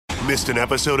Missed an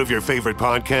episode of your favorite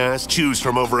podcast? Choose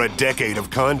from over a decade of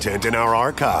content in our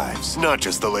archives, not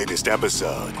just the latest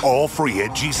episode. All free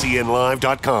at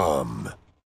GCNlive.com.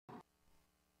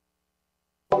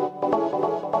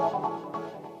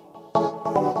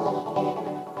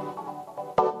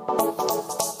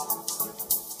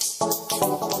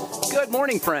 Good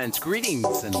morning, friends.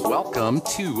 Greetings and welcome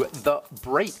to The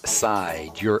Bright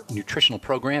Side, your nutritional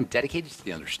program dedicated to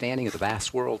the understanding of the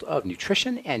vast world of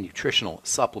nutrition and nutritional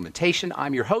supplementation.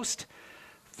 I'm your host,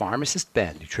 Pharmacist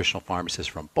Ben, nutritional pharmacist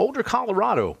from Boulder,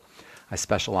 Colorado. I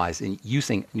specialize in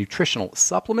using nutritional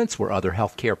supplements where other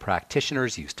healthcare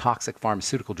practitioners use toxic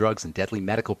pharmaceutical drugs and deadly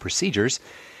medical procedures.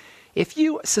 If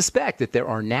you suspect that there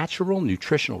are natural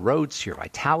nutritional roads to your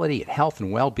vitality and health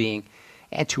and well-being,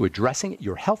 and to addressing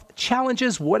your health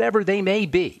challenges, whatever they may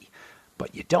be,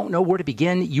 but you don't know where to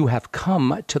begin, you have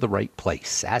come to the right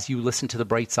place. As you listen to The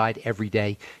Bright Side every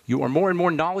day, you are more and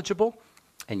more knowledgeable,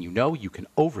 and you know you can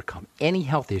overcome any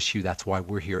health issue. That's why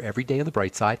we're here every day on The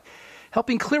Bright Side,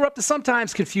 helping clear up the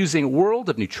sometimes confusing world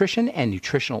of nutrition and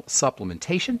nutritional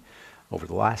supplementation. Over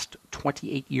the last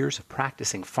 28 years of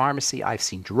practicing pharmacy, I've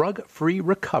seen drug-free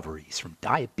recoveries from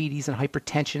diabetes and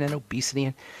hypertension and obesity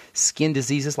and skin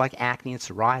diseases like acne and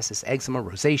psoriasis, eczema,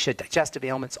 rosacea, digestive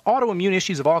ailments, autoimmune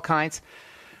issues of all kinds.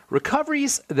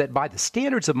 Recoveries that by the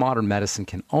standards of modern medicine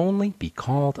can only be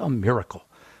called a miracle.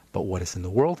 But what is in the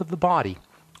world of the body,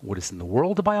 what is in the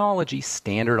world of biology,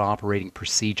 standard operating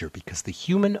procedure, because the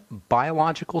human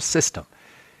biological system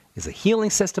is a healing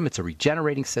system, it's a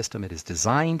regenerating system. It is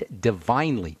designed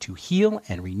divinely to heal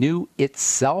and renew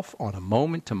itself on a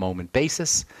moment-to-moment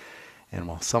basis. And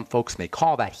while some folks may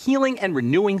call that healing and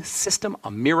renewing system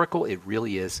a miracle, it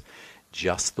really is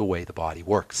just the way the body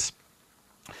works.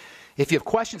 If you have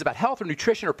questions about health or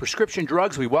nutrition or prescription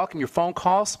drugs, we welcome your phone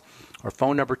calls. Our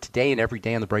phone number today and every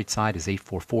day on The Bright Side is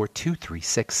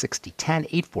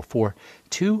 844-236-6010,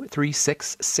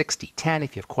 844-236-6010.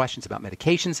 If you have questions about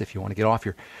medications, if you want to get off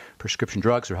your prescription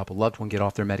drugs or help a loved one get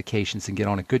off their medications and get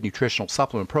on a good nutritional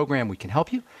supplement program, we can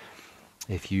help you.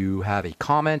 If you have a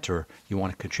comment or you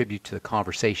want to contribute to the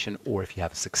conversation, or if you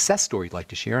have a success story you'd like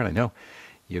to share, and I know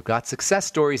you've got success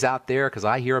stories out there because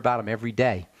I hear about them every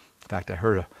day. In fact, I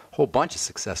heard a whole bunch of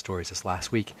success stories this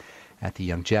last week at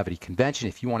the Longevity Convention.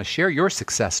 If you want to share your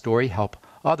success story, help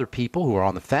other people who are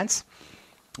on the fence,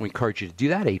 we encourage you to do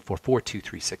that.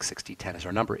 844-236-6010 is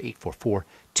our number.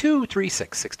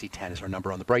 844-236-6010 is our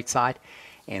number on The Bright Side.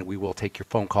 And we will take your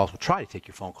phone calls. We'll try to take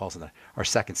your phone calls in our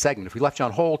second segment. If we left you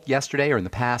on hold yesterday or in the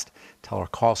past, tell our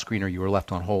call screener you were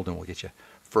left on hold and we'll get you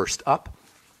first up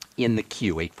in the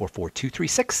queue.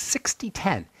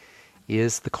 844-236-6010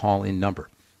 is the call-in number.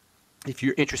 If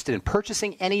you're interested in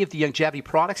purchasing any of the Longevity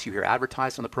products you hear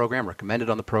advertised on the program,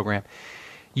 recommended on the program,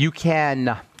 you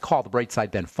can call the Brightside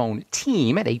Ben phone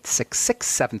team at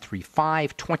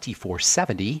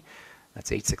 866-735-2470.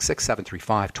 That's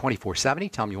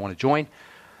 866-735-2470. Tell them you want to join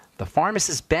the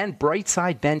Pharmacist Ben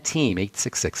Brightside Ben team.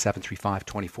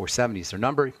 866-735-2470 is their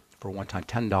number. For a one-time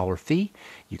 $10 fee,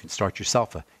 you can start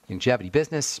yourself a longevity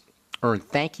business, earn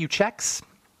thank you checks.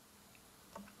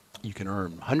 You can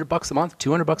earn $100 a month,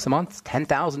 $200 a month,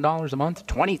 $10,000 a month,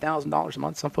 $20,000 a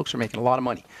month. Some folks are making a lot of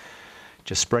money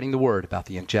just spreading the word about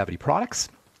the Longevity products.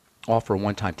 All for a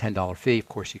one-time $10 fee. Of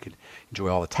course, you can enjoy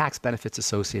all the tax benefits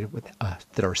associated with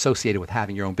that are associated with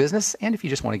having your own business. And if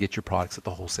you just want to get your products at the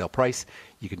wholesale price,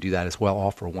 you can do that as well. All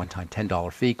for a one-time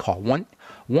 $10 fee. Call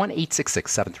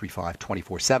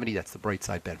 1-866-735-2470. That's the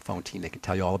Brightside Ben phone team. They can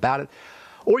tell you all about it.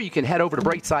 Or you can head over to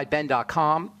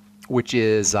brightsideben.com, which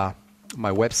is my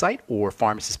website, or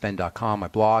pharmacistben.com, my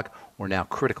blog, or now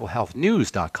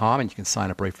criticalhealthnews.com, and you can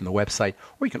sign up right from the website,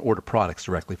 or you can order products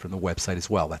directly from the website as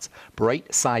well. That's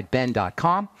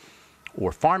brightsideben.com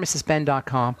or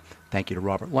pharmacistben.com. Thank you to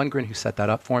Robert Lundgren, who set that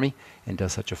up for me and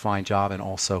does such a fine job, and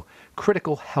also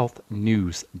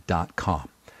criticalhealthnews.com.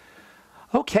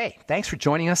 Okay, thanks for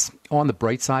joining us on The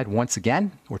Bright Side once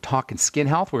again. We're talking skin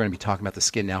health. We're going to be talking about the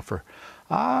skin now for,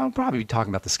 probably be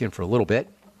talking about the skin for a little bit.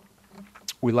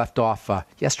 We left off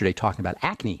yesterday talking about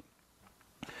acne.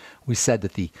 We said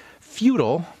that the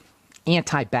feudal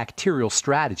antibacterial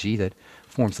strategy that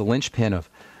forms the linchpin of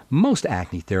most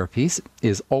acne therapies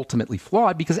is ultimately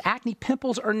flawed because acne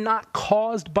pimples are not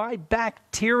caused by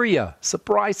bacteria.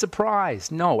 Surprise,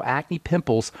 surprise. No, acne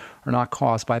pimples are not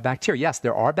caused by bacteria. Yes,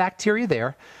 there are bacteria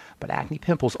there, but acne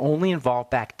pimples only involve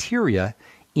bacteria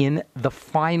in the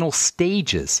final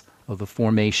stages of the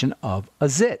formation of a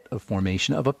zit, of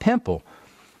formation of a pimple.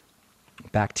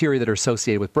 Bacteria that are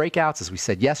associated with breakouts, as we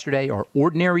said yesterday, are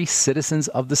ordinary citizens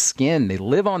of the skin. They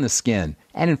live on the skin.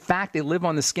 And in fact, they live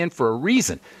on the skin for a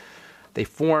reason. They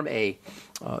form a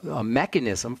a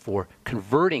mechanism for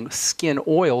converting skin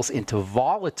oils into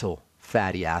volatile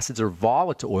fatty acids or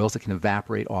volatile oils that can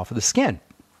evaporate off of the skin.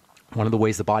 One of the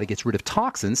ways the body gets rid of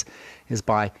toxins is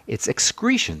by its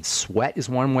excretions. Sweat is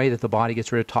one way that the body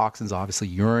gets rid of toxins. Obviously,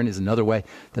 urine is another way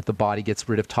that the body gets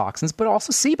rid of toxins, but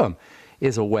also sebum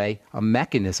is a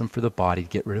mechanism for the body to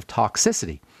get rid of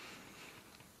toxicity.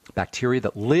 Bacteria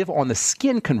that live on the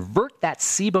skin convert that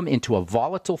sebum into a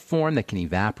volatile form that can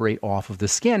evaporate off of the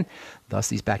skin. Thus,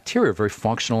 these bacteria are very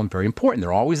functional and very important.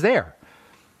 They're always there.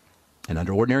 And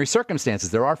under ordinary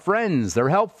circumstances, they're our friends. They're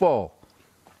helpful.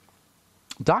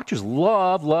 Doctors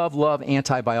love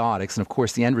antibiotics. And, of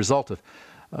course, the end result of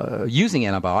using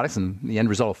antibiotics and the end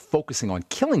result of focusing on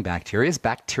killing bacteria is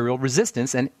bacterial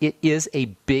resistance. And it is a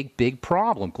big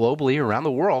problem globally around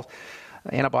the world.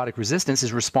 Antibiotic resistance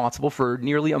is responsible for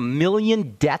nearly 1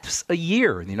 million deaths a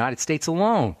year in the United States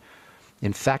alone.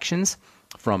 Infections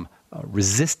from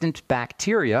resistant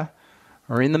bacteria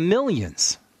are in the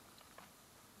millions.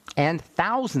 And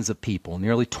thousands of people,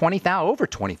 over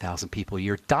 20,000 people a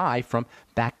year, die from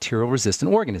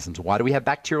bacterial-resistant organisms. Why do we have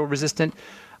antibiotic-resistant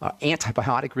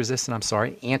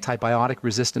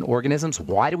organisms?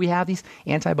 Why do we have these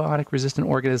antibiotic-resistant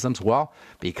organisms? Well,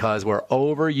 because we're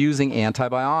overusing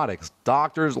antibiotics.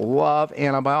 Doctors love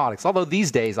antibiotics. Although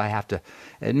these days, I have to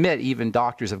admit, even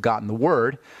doctors have gotten the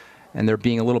word, and they're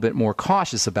being a little bit more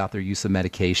cautious about their use of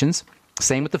medications.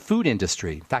 Same with the food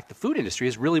industry. In fact, the food industry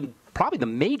is really probably the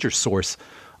major source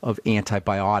of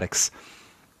antibiotics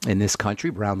in this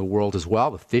country, around the world as well.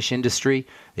 The fish industry,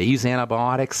 they use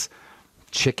antibiotics.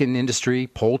 Chicken industry,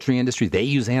 poultry industry, they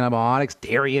use antibiotics.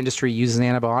 Dairy industry uses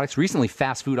antibiotics. Recently,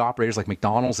 fast food operators like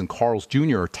McDonald's and Carl's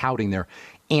Jr. are touting their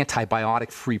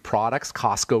antibiotic-free products.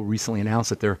 Costco recently announced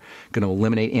that they're going to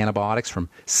eliminate antibiotics from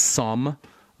some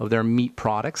of their meat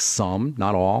products. Some,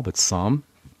 not all, but some.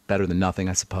 Better than nothing,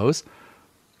 I suppose.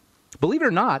 Believe it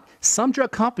or not, some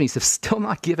drug companies have still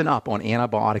not given up on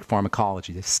antibiotic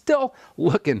pharmacology. They're still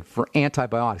looking for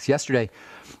antibiotics. Yesterday,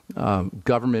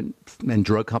 government and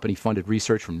drug company funded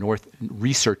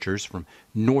researchers from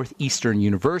Northeastern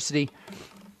University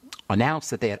announced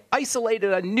that they had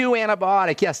isolated a new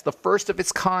antibiotic. Yes, the first of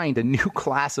its kind, a new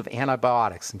class of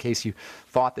antibiotics. In case you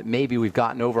thought that maybe we've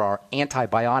gotten over our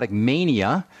antibiotic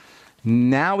mania,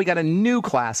 now we got a new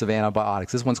class of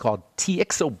antibiotics. This one's called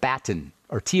Teixobactin.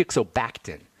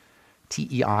 Teixobactin,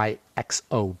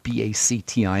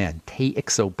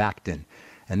 Teixobactin.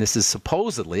 And this is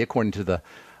supposedly, according to the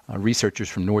researchers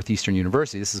from Northeastern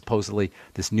University, this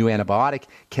new antibiotic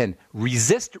can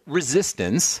resist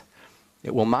resistance.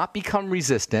 It will not become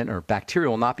resistant, or bacteria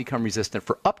will not become resistant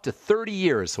for up to 30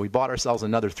 years. So we bought ourselves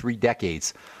another 3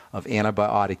 decades of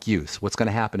antibiotic use. What's going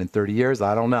to happen in 30 years?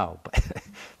 I don't know. But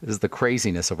this is the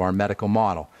craziness of our medical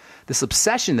model. This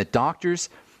obsession that doctors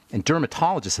and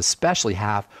dermatologists especially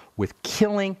have with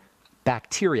killing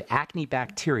bacteria, acne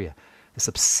bacteria. This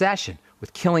obsession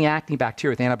with killing acne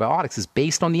bacteria with antibiotics is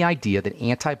based on the idea that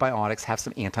antibiotics have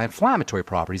some anti-inflammatory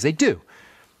properties. They do.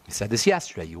 I said this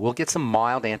yesterday. You will get some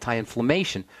mild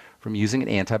anti-inflammation from using an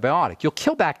antibiotic. You'll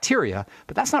kill bacteria,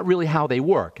 but that's not really how they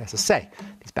work. As I say,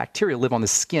 these bacteria live on the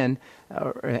skin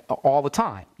all the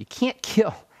time. You can't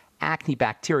kill acne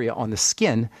bacteria on the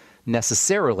skin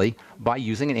necessarily by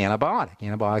using an antibiotic.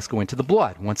 Antibiotics go into the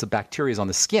blood. Once a bacteria is on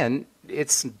the skin,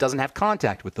 it doesn't have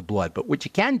contact with the blood. But what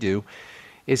you can do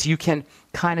is you can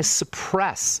kind of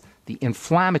suppress the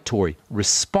inflammatory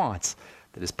response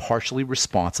that is partially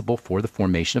responsible for the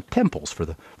formation of pimples, for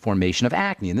the formation of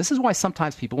acne. And this is why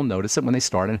sometimes people will notice that when they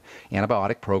start an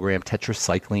antibiotic program,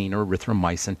 tetracycline or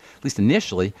erythromycin, at least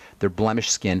initially, their blemished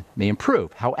skin may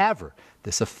improve. However,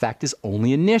 this effect is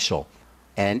only initial,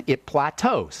 and it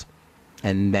plateaus.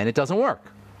 And then it doesn't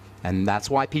work. And that's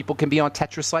why people can be on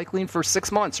tetracycline for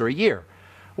 6 months or a year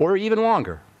or even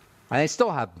longer. And they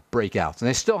still have breakouts and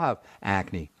they still have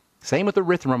acne. Same with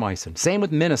erythromycin. Same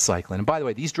with minocycline. And by the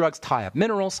way, these drugs tie up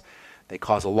minerals. They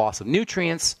cause a loss of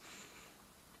nutrients.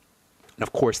 And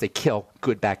of course, they kill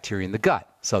good bacteria in the gut.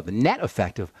 So the net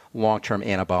effect of long-term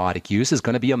antibiotic use is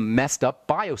going to be a messed up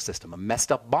biosystem, a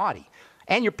messed up body.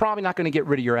 And you're probably not going to get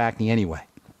rid of your acne anyway.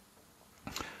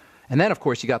 And then, of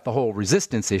course, you got the whole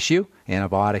resistance issue.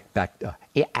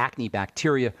 Acne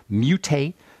bacteria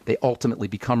mutate. They ultimately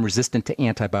become resistant to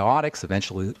antibiotics.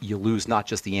 Eventually, you lose not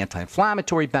just the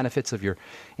anti-inflammatory benefits of your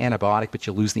antibiotic, but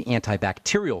you lose the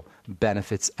antibacterial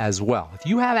benefits as well. If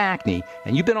you have acne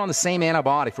and you've been on the same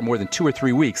antibiotic for more than 2 or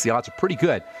 3 weeks, the odds are pretty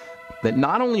good that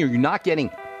not only are you not getting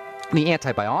the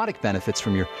antibiotic benefits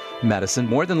from your medicine,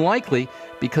 more than likely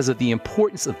because of the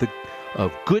importance of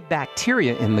good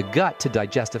bacteria in the gut to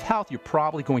digestive health, you're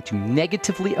probably going to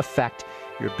negatively affect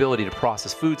your ability to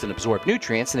process foods and absorb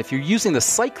nutrients. And if you're using the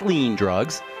cycline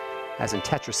drugs, as in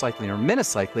tetracycline or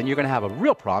minocycline, you're going to have a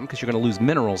real problem because you're going to lose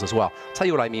minerals as well. I'll tell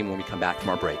you what I mean when we come back from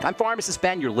our break. I'm Pharmacist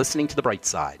Ben. You're listening to The Bright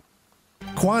Side.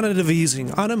 Quantitative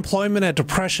easing, unemployment at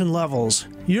depression levels,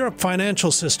 Europe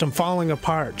financial system falling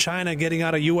apart, China getting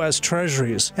out of U.S.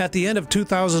 treasuries. At the end of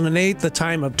 2008, the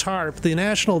time of TARP, the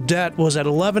national debt was at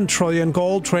 $11 trillion,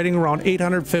 gold trading around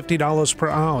 $850 per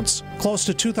ounce. Close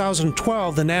to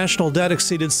 2012, the national debt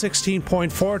exceeded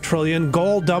 $16.4 trillion,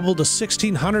 gold doubled to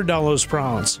 $1,600 per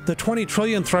ounce. The $20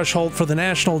 trillion threshold for the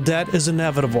national debt is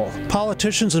inevitable.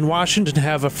 Politicians in Washington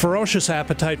have a ferocious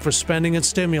appetite for spending and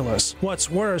stimulus. What's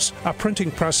worse, a printing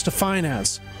press to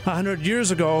finance. 100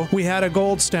 years ago, we had a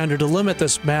gold standard to limit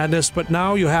this madness, but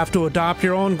now you have to adopt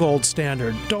your own gold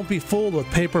standard. Don't be fooled with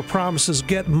paper promises.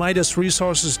 Get Midas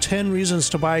Resources 10 Reasons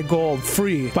to Buy Gold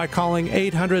free by calling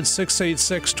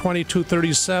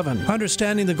 800-686-2237.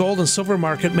 Understanding the gold and silver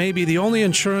market may be the only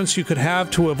insurance you could have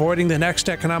to avoiding the next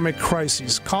economic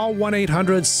crisis. Call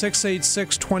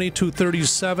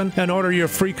 1-800-686-2237 and order your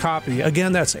free copy.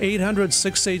 Again, that's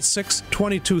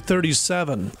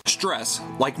 800-686-2237. Stress,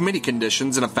 like many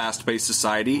conditions in a fast-paced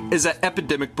society, is at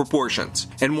epidemic proportions,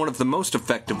 and one of the most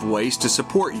effective ways to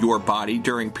support your body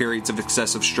during periods of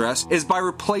excessive stress is by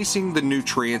replacing the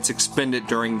nutrients expended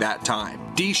during that time.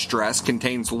 De-stress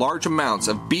contains large amounts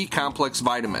of B-complex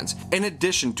vitamins, in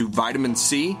addition to vitamin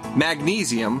C,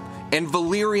 magnesium, and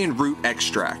valerian root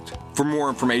extract. For more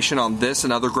information on this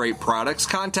and other great products,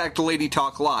 contact Lady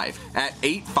Talk Live at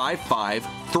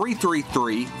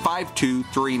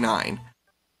 855-333-5239.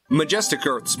 Majestic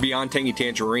Earth's Beyond Tangy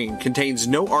Tangerine contains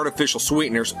no artificial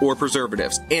sweeteners or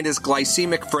preservatives and is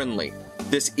glycemic friendly.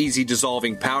 This easy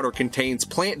dissolving powder contains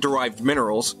plant-derived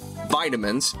minerals,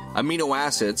 vitamins, amino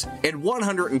acids, and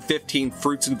 115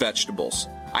 fruits and vegetables.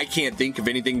 I can't think of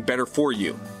anything better for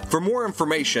you. For more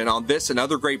information on this and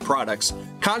other great products,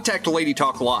 contact Lady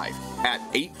Talk Live at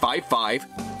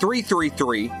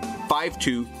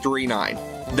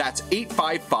 855-333-5239. That's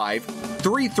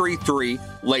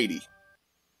 855-333-LADY.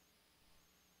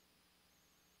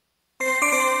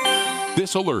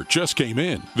 This alert just came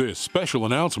in. This special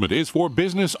announcement is for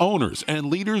business owners and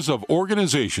leaders of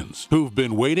organizations who've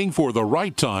been waiting for the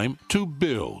right time to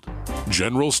build.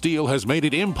 General Steel has made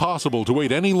it impossible to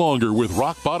wait any longer with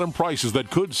rock-bottom prices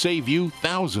that could save you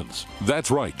thousands.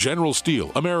 That's right, General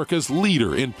Steel, America's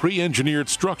leader in pre-engineered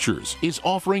structures, is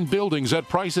offering buildings at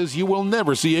prices you will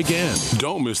never see again.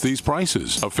 Don't miss these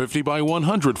prices. A 50 by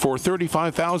 100 for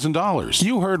 $35,000.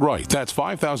 You heard right. That's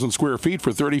 5,000 square feet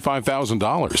for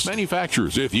 $35,000.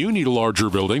 Manufacturers, if you need a larger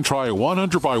building, try a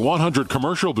 100 by 100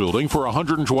 commercial building for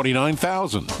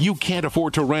 $129,000. You can't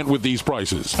afford to rent with these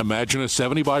prices. Imagine a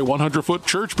 70 by 100-foot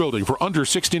church building for under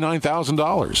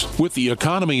 $69,000. With the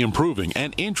economy improving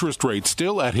and interest rates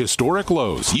still at historic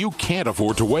lows, you can't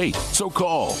afford to wait. So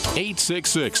call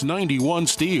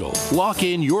 866-91-STEEL. Lock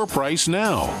in your price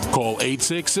now. Call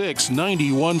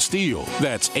 866-91-STEEL.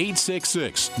 That's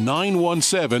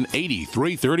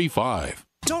 866-917-8335.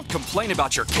 Don't complain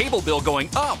about your cable bill going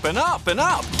up and up and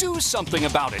up. Do something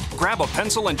about it. Grab a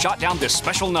pencil and jot down this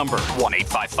special number,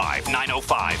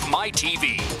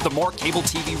 1-855-905-MY-TV. The more cable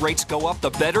TV rates go up, the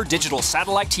better digital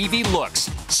satellite TV looks.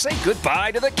 Say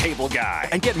goodbye to the cable guy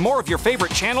and get more of your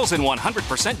favorite channels in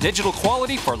 100% digital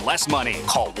quality for less money.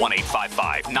 Call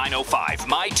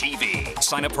 1-855-905-MY-TV.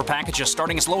 Sign up for packages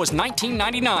starting as low as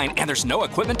 $19.99, and there's no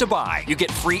equipment to buy. You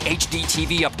get free HD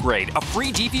TV upgrade, a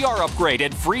free DVR upgrade,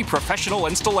 and free professional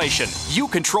installation. You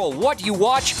control what you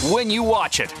watch when you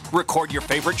watch it. Record your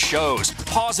favorite shows,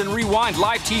 pause and rewind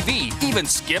live TV, even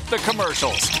skip the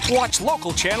commercials. Watch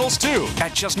local channels too.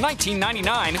 At just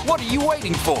 $19.99, what are you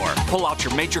waiting for? Pull out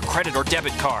your major credit or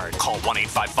debit card. Call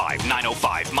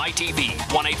 1-855-905-MY-TV.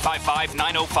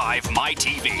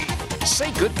 1-855-905-MY-TV.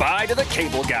 Say goodbye to the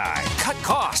cable guy. Cut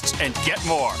costs and get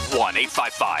more.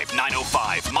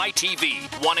 1-855-905-MY-TV.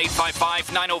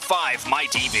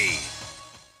 1-855-905-MY-TV.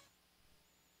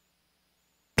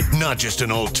 Not just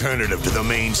an alternative to the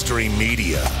mainstream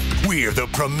media. We're the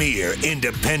premier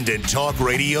independent talk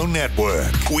radio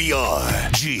network. We are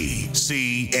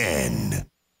GCN.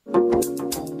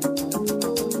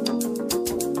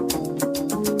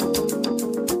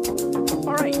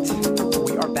 All right,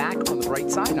 we are back on the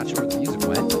bright side. Not sure where the music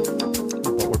went,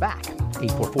 but we're back.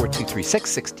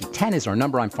 844-236-6010 is our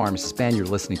number. I'm Pharmacist Ben. You're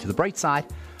listening to the bright side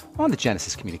on the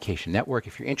Genesis Communication Network.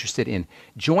 If you're interested in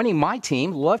joining my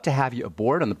team, love to have you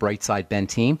aboard on the Bright Side Ben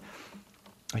team.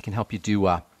 I can help you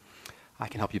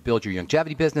build your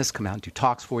longevity business, come out and do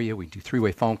talks for you. We do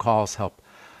three-way phone calls, if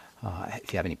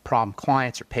you have any problem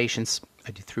clients or patients.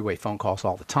 I do three-way phone calls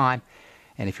all the time.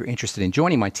 And if you're interested in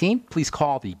joining my team, please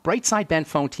call the Brightside Ben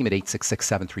phone team at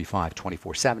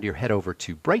 866-735-2470 or head over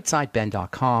to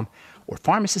brightsideben.com or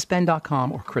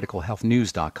pharmacistben.com or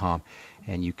criticalhealthnews.com.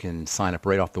 And you can sign up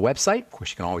right off the website. Of course,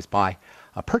 you can always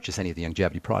purchase any of the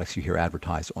longevity products you hear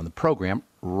advertised on the program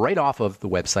right off of the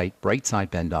website,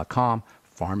 brightsideben.com,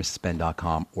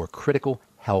 pharmacistben.com, or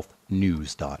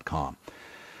criticalhealthnews.com.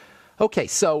 Okay,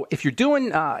 so if you're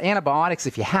doing antibiotics,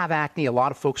 if you have acne, a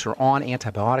lot of folks are on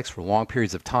antibiotics for long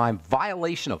periods of time.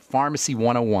 Violation of Pharmacy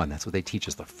 101. That's what they teach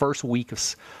us the first week of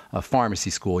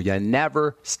pharmacy school. You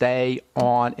never stay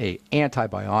on an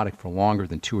antibiotic for longer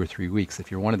than 2 or 3 weeks. If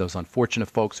you're one of those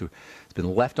unfortunate folks who has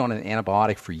been left on an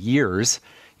antibiotic for years,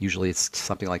 usually it's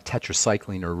something like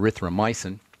tetracycline or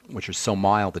erythromycin, which are so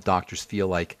mild that doctors feel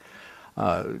like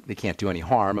they can't do any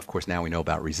harm. Of course, now we know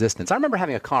about resistance. I remember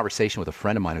having a conversation with a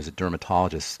friend of mine who's a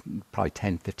dermatologist probably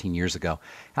 10, 15 years ago.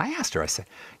 And I asked her, I said,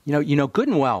 you know good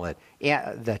and well that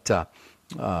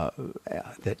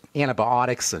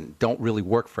antibiotics and don't really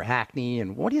work for acne.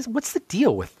 And what's the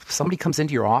deal with somebody comes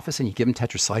into your office and you give them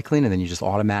tetracycline and then you just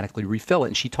automatically refill it?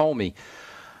 And she told me,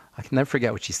 I can never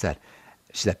forget what she said.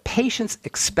 She said, patients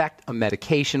expect a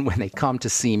medication when they come to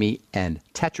see me, and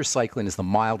tetracycline is the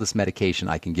mildest medication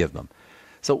I can give them.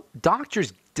 So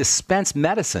doctors dispense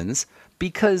medicines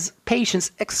because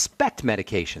patients expect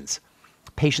medications.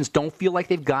 Patients don't feel like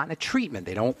they've gotten a treatment.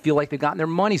 They don't feel like they've gotten their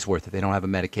money's worth if they don't have a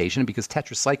medication, because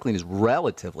tetracycline is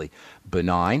relatively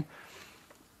benign.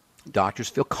 Doctors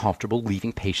feel comfortable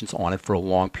leaving patients on it for a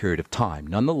long period of time.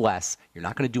 Nonetheless, you're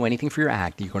not going to do anything for your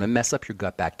acne. You're going to mess up your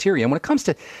gut bacteria. And when it comes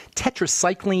to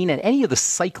tetracycline and any of the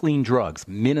cycline drugs,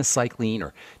 minocycline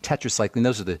or tetracycline,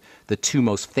 those are the two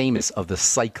most famous of the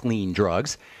cycline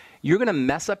drugs. You're going to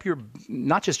mess up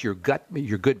not just your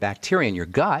good bacteria in your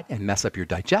gut and mess up your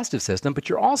digestive system, but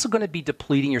you're also going to be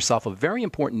depleting yourself of very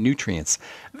important nutrients,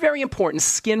 very important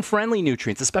skin-friendly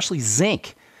nutrients, especially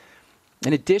zinc,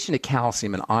 in addition to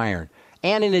calcium and iron,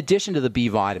 and in addition to the B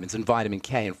vitamins and vitamin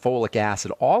K and folic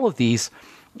acid. All of these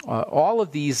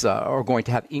are going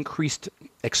to have increased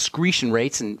excretion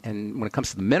rates, and when it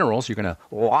comes to the minerals, you're going to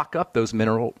lock up those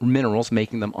minerals,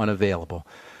 making them unavailable.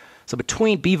 So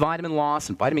between B vitamin loss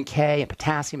and vitamin K and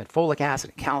potassium and folic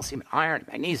acid and calcium and iron and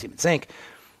magnesium and zinc,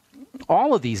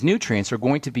 all of these nutrients are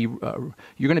going to be, you're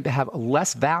going to have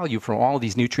less value from all of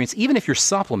these nutrients, even if you're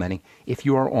supplementing, if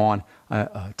you are on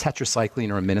a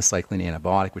tetracycline or a minocycline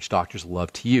antibiotic, which doctors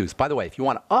love to use. By the way, if you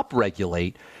want to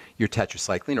upregulate your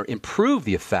tetracycline or improve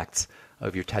the effects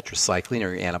of your tetracycline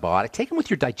or your antibiotic, take them with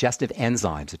your digestive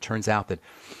enzymes. It turns out that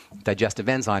digestive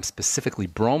enzymes, specifically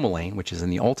bromelain, which is in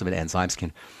the ultimate enzymes,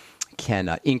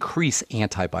 can increase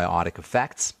antibiotic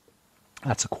effects.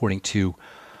 That's according to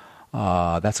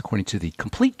the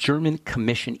Complete German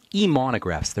Commission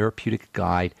e-Monographs, Therapeutic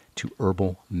Guide to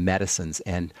Herbal Medicines.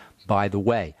 And by the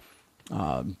way,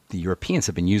 the Europeans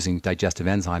have been using digestive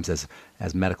enzymes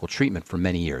as medical treatment for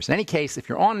many years. In any case, if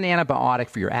you're on an antibiotic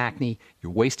for your acne,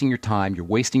 you're wasting your time, you're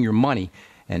wasting your money,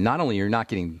 and not only you're not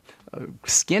getting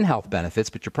skin health benefits,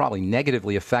 but you're probably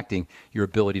negatively affecting your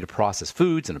ability to process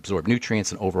foods and absorb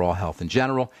nutrients and overall health in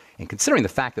general. And considering the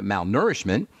fact that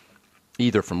malnourishment,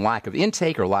 either from lack of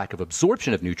intake or lack of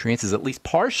absorption of nutrients, is at least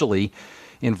partially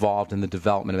involved in the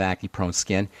development of acne-prone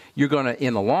skin, you're going to,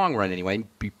 in the long run anyway,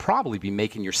 probably be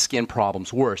making your skin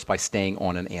problems worse by staying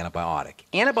on an antibiotic.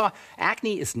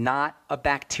 Acne is not a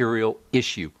bacterial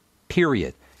issue,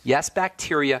 period. Yes,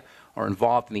 bacteria are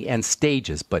involved in the end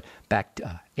stages, but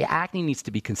acne needs to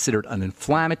be considered an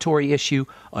inflammatory issue,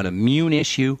 an immune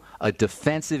issue, a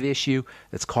defensive issue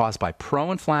that's caused by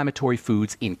pro-inflammatory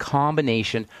foods in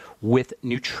combination with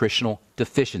nutritional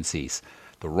deficiencies.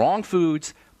 The wrong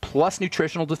foods plus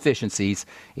nutritional deficiencies,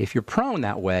 if you're prone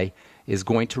that way, is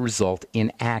going to result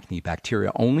in acne.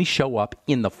 Bacteria only show up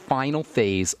in the final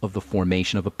phase of the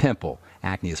formation of a pimple.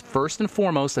 Acne is first and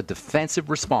foremost a defensive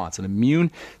response, an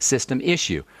immune system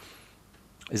issue.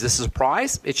 Is this a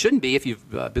surprise? It shouldn't be if you've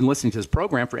been listening to this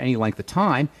program for any length of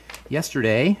time.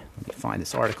 Yesterday, let me find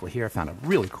this article here. I found a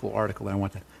really cool article that I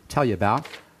want to tell you about.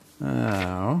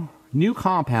 New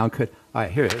compound could, all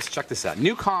right, here it is. Check this out.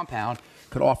 New compound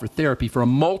could offer therapy for a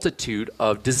multitude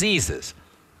of diseases.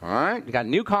 All right, we got a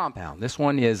new compound. This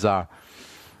one is, I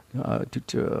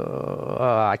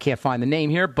can't find the name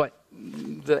here, but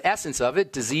the essence of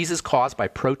it, diseases caused by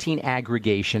protein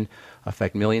aggregation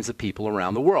affect millions of people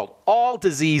around the world. All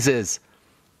diseases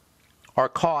are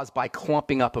caused by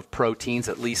clumping up of proteins,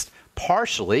 at least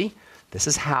partially. This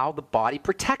is how the body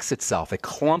protects itself. It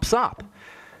clumps up.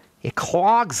 It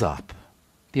clogs up.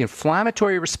 The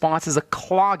inflammatory response is a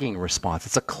clogging response.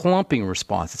 It's a clumping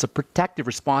response. It's a protective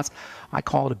response. I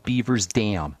call it a beaver's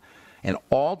dam. And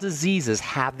all diseases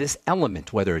have this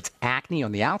element, whether it's acne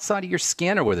on the outside of your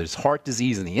skin or whether it's heart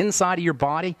disease on the inside of your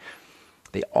body.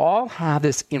 They all have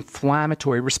this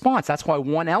inflammatory response. That's why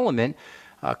one element,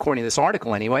 according to this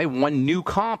article anyway, one new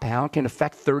compound can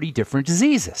affect 30 different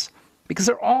diseases because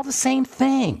they're all the same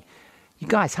thing. You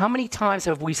guys, how many times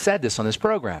have we said this on this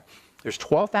program? There's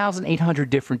 12,800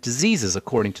 different diseases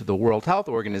according to the World Health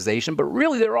Organization, but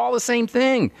really they're all the same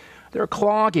thing. They're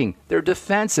clogging, they're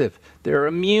defensive, they're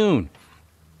immune,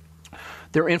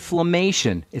 they're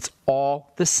inflammation. It's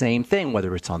all the same thing,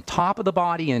 whether it's on top of the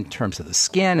body in terms of the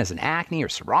skin as an acne or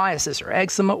psoriasis or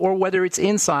eczema, or whether it's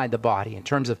inside the body in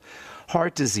terms of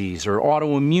heart disease or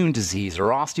autoimmune disease or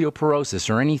osteoporosis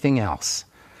or anything else.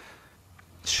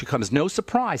 It should come as no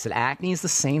surprise that acne is the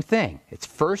same thing. It's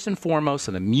first and foremost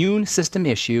an immune system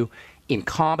issue in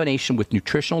combination with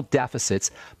nutritional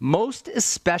deficits, most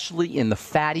especially in the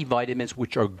fatty vitamins,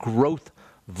 which are growth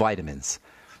vitamins.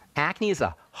 Acne is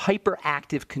a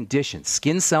hyperactive condition.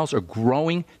 Skin cells are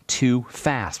growing too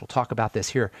fast. We'll talk about this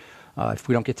here. If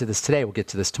we don't get to this today, we'll get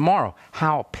to this tomorrow,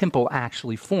 how a pimple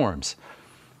actually forms.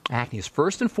 Acne is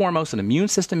first and foremost an immune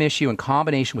system issue in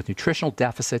combination with nutritional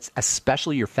deficits,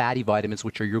 especially your fatty vitamins,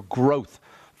 which are your growth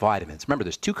vitamins. Remember,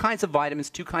 there's two kinds of vitamins,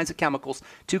 two kinds of chemicals,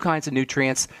 two kinds of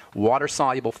nutrients,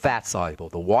 water-soluble, fat-soluble.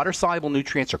 The water-soluble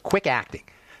nutrients are quick-acting.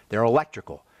 They're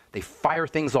electrical. They fire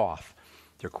things off.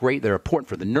 They're great. They're important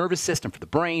for the nervous system, for the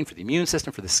brain, for the immune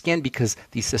system, for the skin, because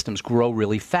these systems grow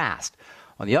really fast.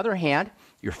 On the other hand,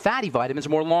 your fatty vitamins are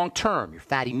more long-term. Your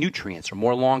fatty nutrients are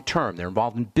more long-term. They're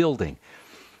involved in building.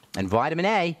 And vitamin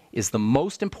A is the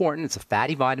most important. It's a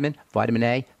fatty vitamin, vitamin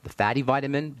A. The fatty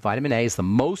vitamin, vitamin A, is the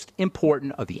most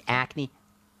important of the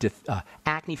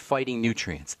acne-fighting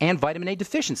nutrients. And vitamin A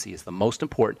deficiency is the most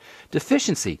important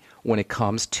deficiency when it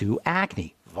comes to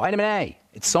acne. Vitamin A,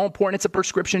 it's so important. It's a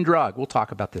prescription drug. We'll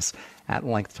talk about this at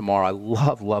length tomorrow. I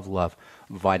love, love, love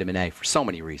vitamin A for so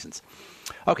many reasons.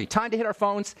 Okay, time to hit our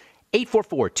phones.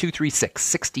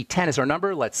 844-236-6010 is our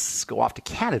number. Let's go off to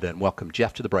Canada and welcome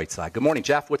Jeff to the bright side. Good morning,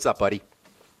 Jeff. What's up, buddy?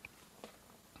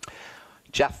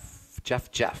 Jeff. Do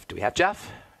we have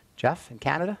Jeff? Jeff in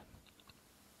Canada?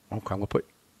 Okay, I'm going to put...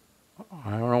 I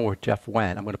don't know where Jeff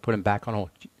went. I'm going to put him back on hold.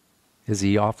 Is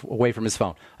he away from his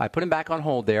phone? I put him back on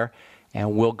hold there,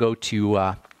 and we'll go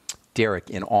to Derek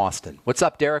in Austin. What's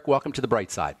up, Derek? Welcome to the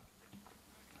bright side.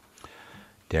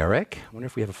 Derek? I wonder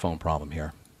if we have a phone problem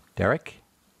here. Derek?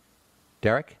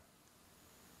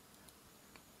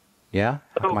 Yeah?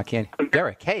 How come I can't?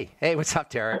 Derek, hey, what's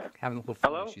up, Derek? Having a little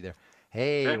phone issue there.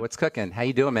 Hey, what's cooking? How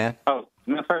you doing, man? Oh,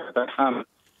 no, sorry about that.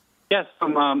 Yes,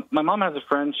 my mom has a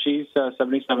friend. She's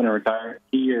 77 and retired.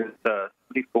 He is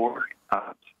 74.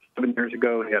 7 years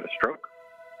ago, he had a stroke.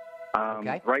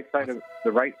 Okay.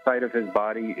 The right side of his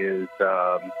body is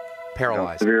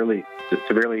paralyzed. Severely,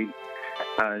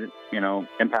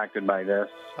 impacted by this.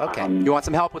 Okay. You want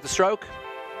some help with the stroke?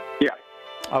 Yeah.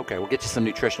 Okay, we'll get you some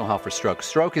nutritional help for stroke.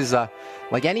 Stroke is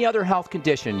like any other health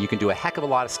condition. You can do a heck of a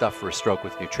lot of stuff for a stroke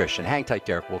with nutrition. Hang tight,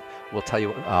 Derek. I'll tell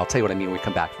you what I mean when we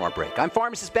come back from our break. I'm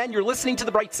Pharmacist Ben. You're listening to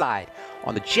The Bright Side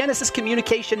on the Genesis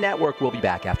Communication Network. We'll be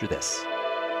back after this.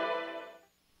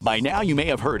 By now, you may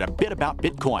have heard a bit about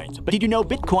Bitcoins, but did you know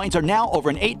Bitcoins are now over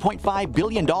an $8.5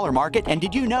 billion market? And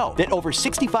did you know that over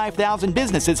 65,000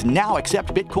 businesses now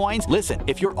accept Bitcoins? Listen,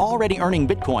 if you're already earning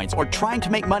Bitcoins or trying to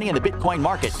make money in the Bitcoin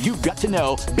market, you've got to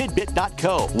know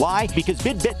bidbit.co. Why? Because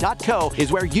bidbit.co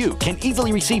is where you can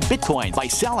easily receive Bitcoins by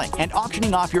selling and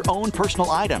auctioning off your own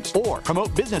personal items or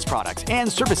promote business products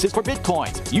and services for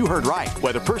Bitcoins. You heard right.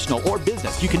 Whether personal or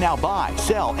business, you can now buy,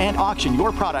 sell, and auction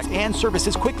your product and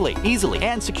services quickly, easily,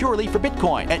 and securely for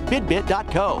Bitcoin at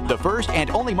bidbit.co, the first and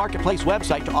only marketplace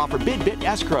website to offer Bidbit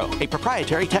Escrow, a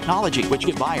proprietary technology which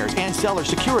gives buyers and sellers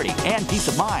security and peace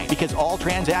of mind because all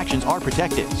transactions are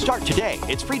protected. Start today.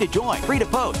 It's free to join, free to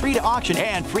post, free to auction,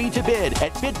 and free to bid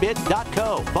at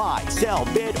bidbit.co. Buy, sell,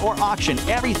 bid, or auction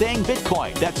everything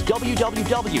Bitcoin. That's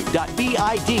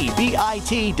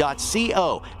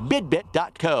www.bidbit.co,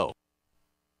 bidbit.co.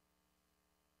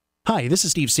 Hi, this is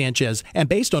Steve Sanchez, and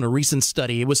based on a recent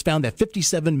study, it was found that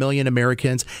 57 million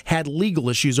Americans had legal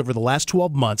issues over the last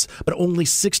 12 months, but only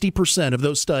 60% of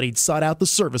those studied sought out the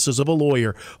services of a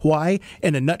lawyer. Why?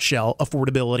 In a nutshell,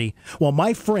 affordability. Well,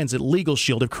 my friends at Legal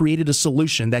Shield have created a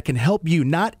solution that can help you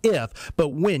not if, but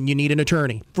when you need an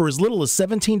attorney. For as little as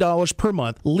 $17 per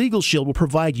month, Legal Shield will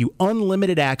provide you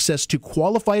unlimited access to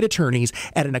qualified attorneys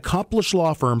at an accomplished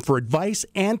law firm for advice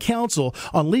and counsel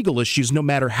on legal issues, no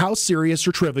matter how serious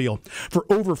or trivial. Steel. For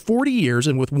over 40 years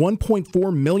and with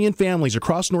 1.4 million families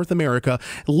across North America,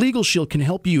 Legal Shield can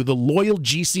help you, the loyal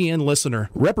GCN listener.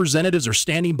 Representatives are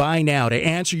standing by now to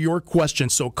answer your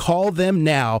questions, so call them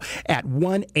now at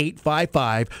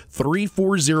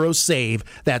 1-855-340-SAVE.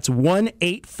 That's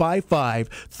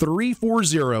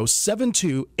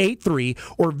 1-855-340-7283,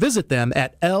 or visit them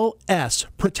at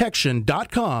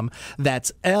lsprotection.com.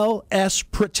 That's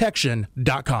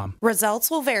lsprotection.com.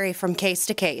 Results will vary from case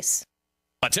to case.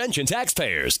 Attention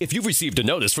taxpayers. If you've received a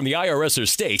notice from the IRS or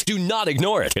state, do not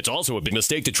ignore it. It's also a big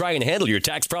mistake to try and handle your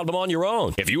tax problem on your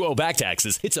own. If you owe back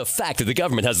taxes, it's a fact that the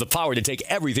government has the power to take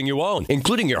everything you own,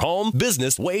 including your home,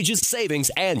 business, wages, savings,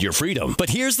 and your freedom.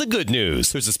 But here's the good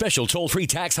news. There's a special toll-free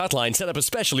tax hotline set up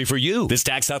especially for you. This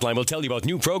tax hotline will tell you about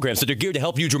new programs that are geared to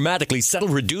help you dramatically settle,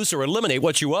 reduce, or eliminate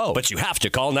what you owe. But you have to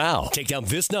call now. Take down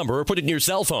this number or put it in your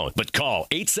cell phone. But call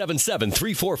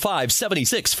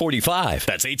 877-345-7645.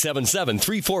 That's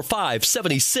 877-345-7645.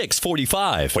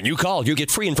 When you call, you get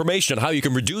free information on how you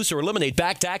can reduce or eliminate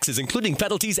back taxes, including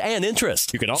penalties and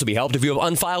interest. You can also be helped if you have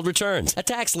unfiled returns, a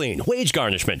tax lien, wage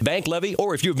garnishment, bank levy,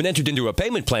 or if you've been entered into a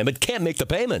payment plan but can't make the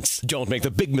payments. Don't make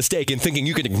the big mistake in thinking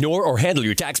you can ignore or handle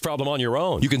your tax problem on your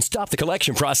own. You can stop the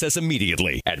collection process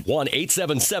immediately at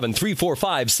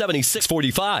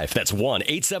 1-877-345-7645. That's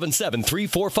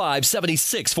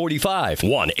 1-877-345-7645.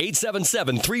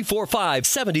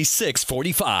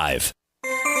 1-877-345-7645.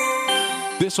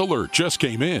 This alert just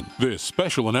came in. This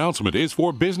special announcement is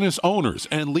for business owners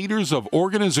and leaders of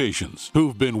organizations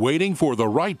who've been waiting for the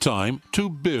right time to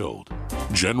build.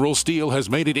 General Steel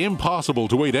has made it impossible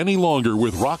to wait any longer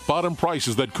with rock-bottom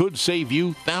prices that could save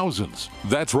you thousands.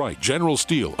 That's right, General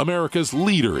Steel, America's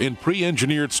leader in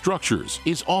pre-engineered structures,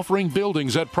 is offering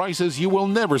buildings at prices you will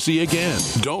never see again.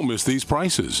 Don't miss these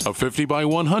prices. A 50 by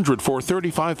 100 for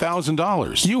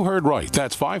 $35,000. You heard right.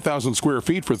 That's 5,000 square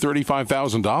feet for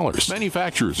 $35,000.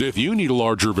 Manufacturers, if you need a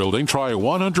larger building, try a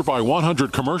 100 by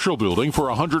 100 commercial building for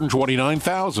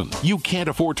 $129,000. You can't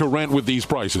afford to rent with these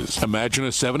prices. Imagine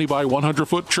a 70 by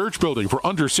 100-foot church building for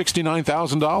under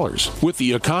 $69,000. With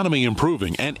the economy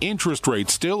improving and interest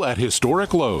rates still at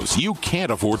historic lows, you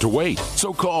can't afford to wait.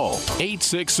 So call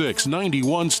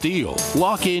 866-91-STEEL.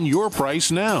 Lock in your price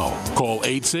now. Call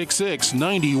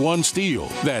 866-91-STEEL.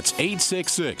 That's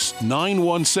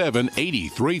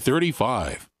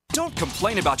 866-917-8335. Don't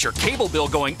complain about your cable bill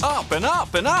going up and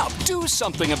up and up. Do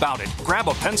something about it. Grab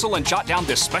a pencil and jot down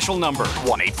this special number,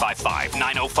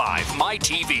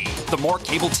 1-855-905-MY-TV. The more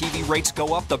cable TV rates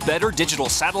go up, the better digital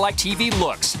satellite TV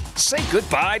looks. Say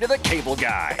goodbye to the cable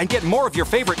guy and get more of your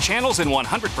favorite channels in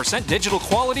 100% digital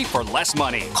quality for less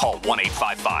money. Call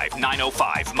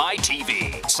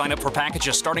 1-855-905-MY-TV. Sign up for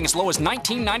packages starting as low as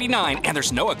 $19.99, and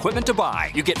there's no equipment to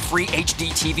buy. You get free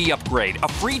HD TV upgrade, a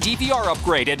free DVR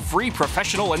upgrade, and free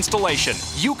professional installation.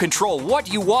 You control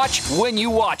what you watch when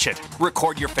you watch it.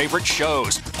 Record your favorite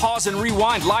shows, pause and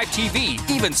rewind live TV,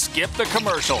 even skip the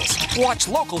commercials. Watch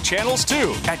local channels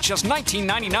too. At just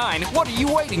 $19.99, what are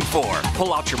you waiting for?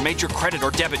 Pull out your major credit or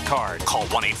debit card. Call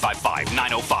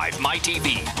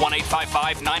 1-855-905-MY-TV.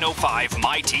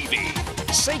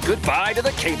 1-855-905-MY-TV. Say goodbye to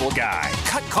the cable guy.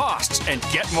 Cut costs and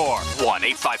get more.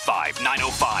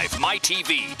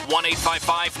 1-855-905-MY-TV.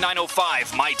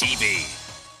 1-855-905-MY-TV.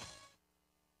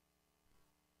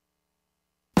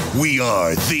 We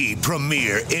are the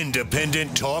premier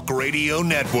independent talk radio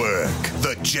network,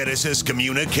 the Genesis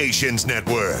Communications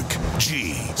Network,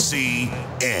 GCN.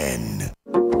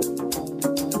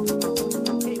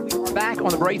 Back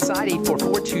on the bright side,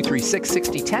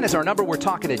 844-236-6010 is our number. We're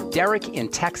talking to Derek in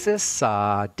Texas.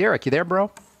 Derek, you there, bro?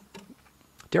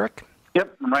 Derek?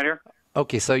 Yep, I'm right here.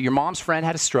 Okay, so your mom's friend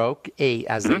had a stroke,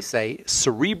 as they say,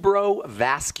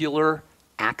 cerebrovascular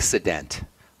accident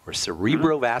or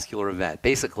cerebrovascular event.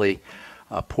 Basically,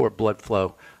 poor blood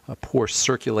flow, poor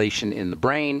circulation in the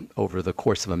brain over the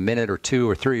course of a minute or two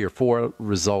or three or four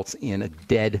results in a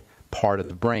dead part of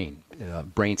the brain.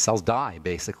 Brain cells die,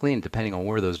 basically, and depending on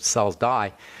where those cells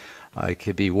die, it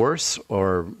could be worse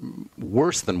or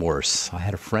worse than worse. I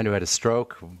had a friend who had a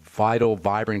stroke, vital,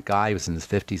 vibrant guy. He was in his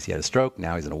 50s. He had a stroke.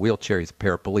 Now he's in a wheelchair. He's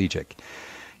paraplegic.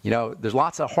 You know, there's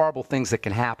lots of horrible things that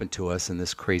can happen to us in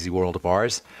this crazy world of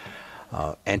ours.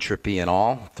 Entropy and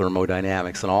all,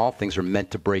 thermodynamics and all. Things are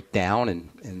meant to break down, and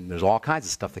there's all kinds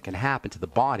of stuff that can happen to the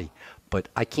body. But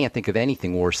I can't think of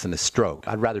anything worse than a stroke.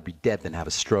 I'd rather be dead than have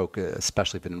a stroke,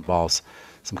 especially if it involves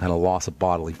some kind of loss of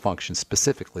bodily function,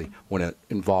 specifically when it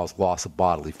involves loss of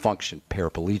bodily function,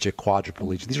 paraplegic,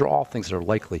 quadriplegic. These are all things that are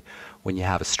likely when you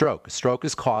have a stroke. A stroke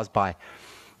is caused by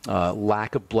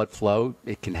lack of blood flow.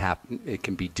 It can happen. It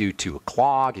can be due to a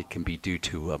clog. It can be due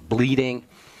to bleeding.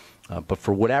 But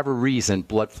for whatever reason,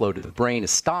 blood flow to the brain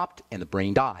is stopped and the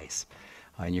brain dies.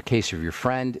 In your case of your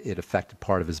friend, it affected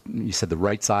part of his, you said the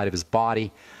right side of his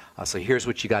body. So here's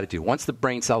what you got to do. Once the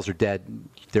brain cells are dead,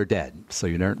 they're dead. So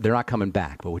they're not coming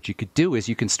back. But what you could do is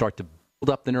you can start to build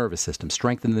up the nervous system,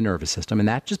 strengthen the nervous system. And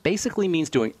that just basically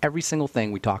means doing every single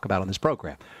thing we talk about on this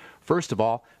program. First of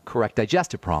all, correct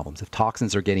digestive problems. If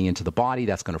toxins are getting into the body,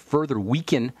 that's going to further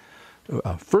weaken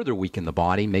the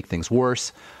body, make things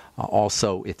worse.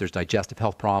 Also, if there's digestive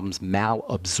health problems,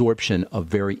 malabsorption of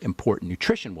very important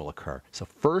nutrition will occur. So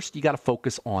first, you got to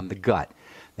focus on the gut.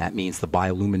 That means the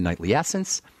biolumin nightly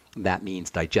essence. That means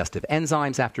digestive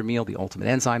enzymes after meal, the ultimate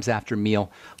enzymes after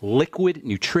meal. Liquid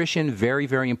nutrition, very,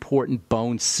 very important.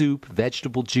 Bone soup,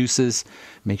 vegetable juices.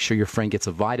 Make sure your friend gets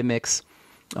a Vitamix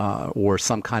or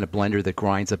some kind of blender that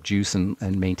grinds up juice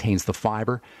and maintains the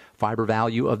fiber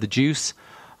value of the juice.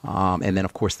 And then,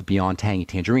 of course, the Beyond Tangy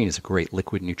Tangerine is a great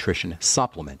liquid nutrition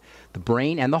supplement. The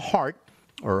brain and the heart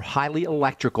are highly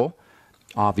electrical.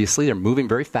 Obviously, they're moving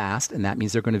very fast, and that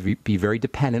means they're going to be very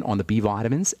dependent on the B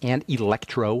vitamins and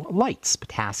electrolytes,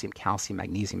 potassium, calcium,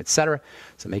 magnesium, etc.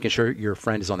 So making sure your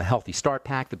friend is on the Healthy Start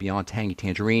Pack, the Beyond Tangy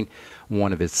Tangerine.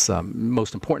 One of its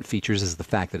most important features is the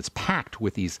fact that it's packed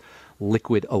with these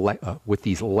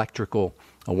electrical,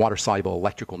 water-soluble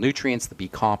electrical nutrients, the B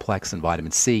complex and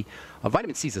vitamin C.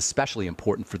 Vitamin C is especially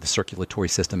important for the circulatory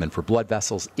system and for blood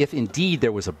vessels. If indeed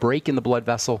there was a break in the blood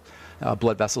vessels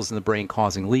in the brain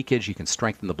causing leakage, you can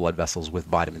strengthen the blood vessels with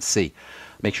vitamin C.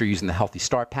 Make sure you're using the Healthy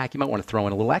Start Pack. You might want to throw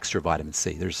in a little extra vitamin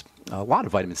C. There's a lot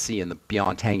of vitamin C in the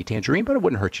Beyond Tangy Tangerine, but it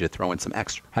wouldn't hurt you to throw in some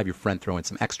extra, have your friend throw in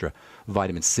some extra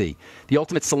vitamin C. The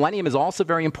Ultimate Selenium is also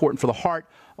very important for the heart.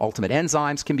 Ultimate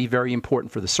enzymes can be very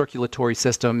important for the circulatory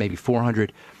system, maybe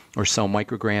 400 or so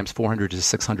micrograms, 400 to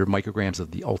 600 micrograms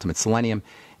of the Ultimate Selenium.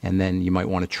 And then you might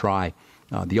want to try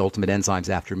the Ultimate enzymes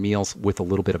after meals with a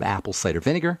little bit of apple cider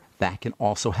vinegar. That can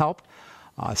also help.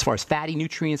 As far as fatty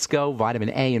nutrients go, vitamin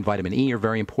A and vitamin E are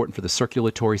very important for the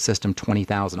circulatory system,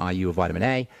 20,000 IU of vitamin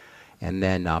A. And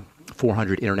then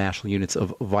 400 international units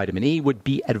of vitamin E would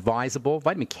be advisable.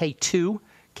 Vitamin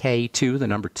K2, the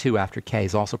number 2 after K,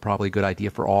 is also probably a good idea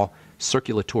for all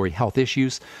circulatory health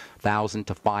issues. 1,000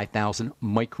 to 5,000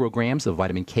 micrograms of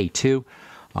vitamin K2.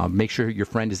 Make sure your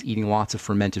friend is eating lots of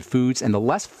fermented foods. And the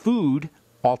less food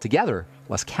altogether,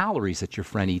 less calories that your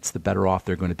friend eats, the better off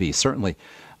they're going to be. Certainly,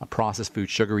 processed food,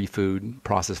 sugary food,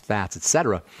 processed fats,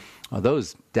 etc.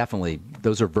 Those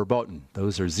are verboten.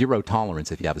 Those are zero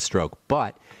tolerance if you have a stroke.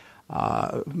 But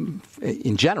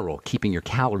in general, keeping your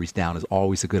calories down is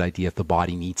always a good idea if the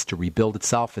body needs to rebuild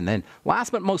itself. And then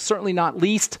last but most certainly not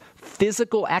least,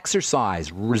 physical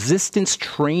exercise, resistance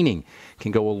training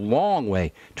can go a long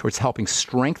way towards helping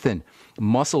strengthen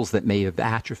muscles that may have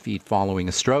atrophied following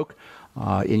a stroke.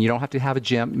 And you don't have to have a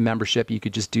gym membership. You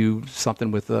could just do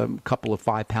something with a couple of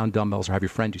 5-pound dumbbells, or have your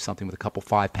friend do something with a couple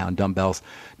 5-pound dumbbells,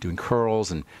 doing curls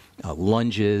and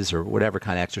lunges or whatever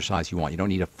kind of exercise you want. You don't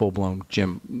need a full-blown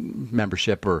gym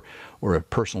membership or a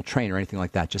personal trainer or anything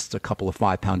like that. Just a couple of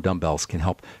 5-pound dumbbells can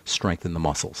help strengthen the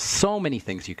muscles. So many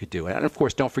things you could do. And, of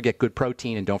course, don't forget good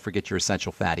protein and don't forget your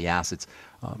essential fatty acids.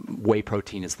 Whey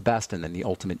protein is the best, and then the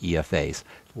ultimate EFAs.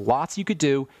 Lots you could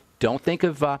do. Don't think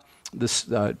of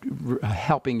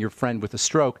helping your friend with a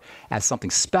stroke as something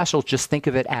special. Just think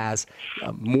of it as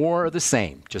more of the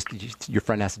same. Just your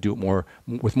friend has to do it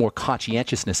with more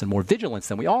conscientiousness and more vigilance.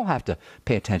 Then we all have to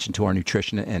pay attention to our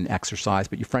nutrition and exercise,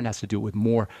 but your friend has to do it with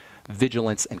more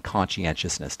vigilance and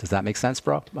conscientiousness. Does that make sense,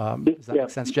 bro? Does that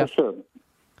make sense, Jeff? Sure.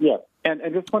 Yeah. And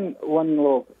just one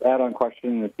little add-on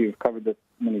question. If you've covered this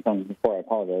many times before, I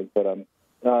apologize, but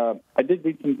I did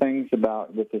read some things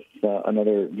about with this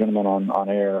another gentleman on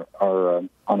air or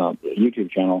on a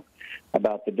YouTube channel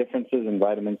about the differences in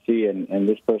vitamin C, and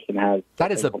this person has...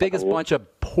 That is the biggest bunch of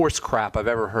horse crap I've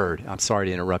ever heard. I'm sorry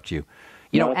to interrupt you.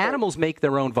 Animals make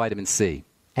their own vitamin C.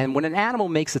 And when an animal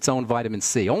makes its own vitamin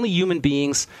C, only human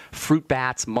beings, fruit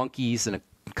bats, monkeys, and a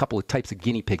couple of types of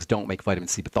guinea pigs don't make vitamin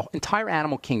C, but the entire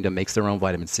animal kingdom makes their own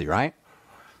vitamin C, right?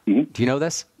 Mm-hmm. Do you know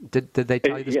this? Did they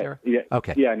tell you this, Gary? Yeah.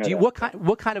 Okay. Yeah, I know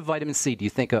what kind of vitamin C do you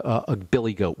think a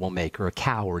billy goat will make, or a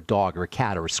cow, or a dog, or a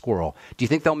cat, or a squirrel? Do you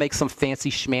think they'll make some fancy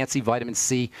schmancy vitamin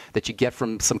C that you get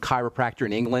from some chiropractor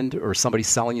in England, or somebody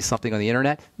selling you something on the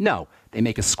internet? No. They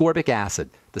make ascorbic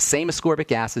acid, the same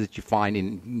ascorbic acid that you find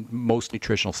in most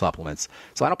nutritional supplements.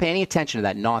 So I don't pay any attention to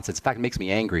that nonsense. In fact, it makes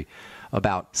me angry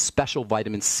about special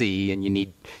vitamin C, and you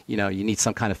need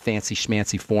some kind of fancy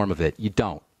schmancy form of it. You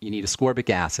don't. you need ascorbic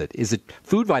acid.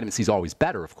 Food vitamin C is always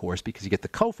better, of course, because you get the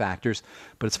cofactors,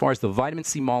 but as far as the vitamin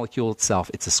C molecule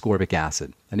itself, it's ascorbic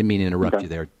acid. I didn't mean to interrupt you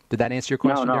there. Did that answer your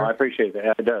question, No, Derek? I appreciate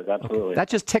that. It does, absolutely. Okay. That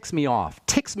just ticks me off.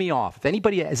 If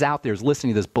anybody is out there is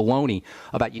listening to this baloney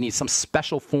about you need some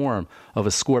special form of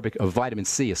vitamin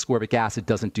C, ascorbic acid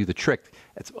doesn't do the trick.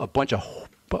 It's a bunch of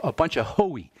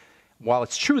hooey. While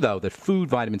it's true, though, that food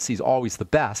vitamin C is always the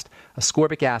best,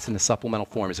 ascorbic acid in a supplemental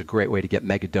form is a great way to get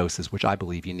mega doses, which I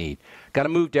believe you need. Got to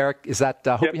move, Derek.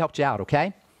 Hope we helped you out,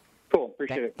 okay? Cool.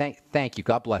 Appreciate it. Thank you.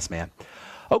 God bless, man.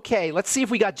 Okay, let's see if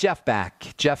we got Jeff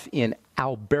back. Jeff in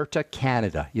Alberta,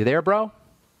 Canada. You there, bro?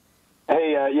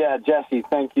 Hey, Jesse.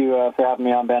 Thank you for having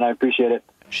me on, Ben. I appreciate it.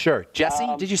 Sure. Jesse,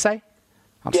 did you say?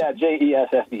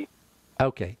 Jesse.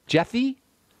 Okay. Jeffy?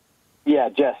 Yeah,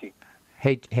 Jesse.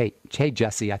 Hey,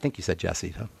 Jesse. I think you said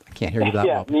Jesse. So I can't hear you that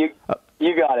well. Yeah,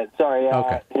 you got it. Sorry.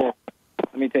 Okay. Yeah.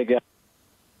 Let me take it.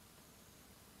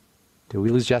 Did we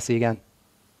lose Jesse again?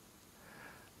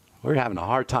 We're having a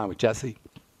hard time with Jesse.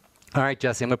 All right,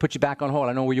 Jesse, I'm going to put you back on hold.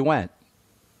 I know where you went.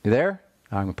 You there?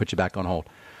 I'm going to put you back on hold.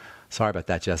 Sorry about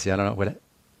that, Jesse. I don't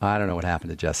know what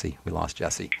happened to Jesse. We lost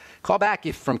Jesse. Call back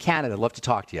if from Canada. I'd love to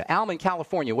talk to you. Alma in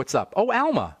California, what's up? Oh,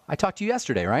 Alma. I talked to you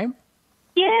yesterday, right?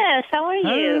 Yes, how are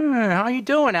you? How you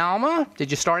doing, Alma?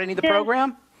 Did you start any of the program?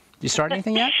 Did you start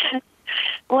anything yet?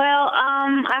 Well,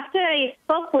 after I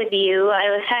spoke with you,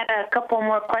 I had a couple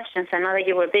more questions. I know that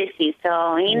you were busy,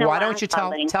 so Why don't you tell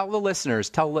the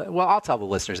listeners? I'll tell the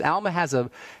listeners. Alma has an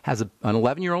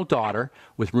 11-year-old daughter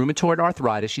with rheumatoid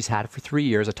arthritis. She's had it for 3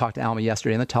 years. I talked to Alma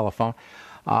yesterday on the telephone.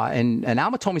 And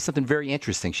Alma told me something very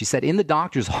interesting. She said in the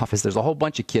doctor's office, there's a whole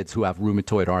bunch of kids who have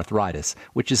rheumatoid arthritis,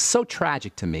 which is so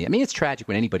tragic to me. I mean, it's tragic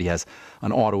when anybody has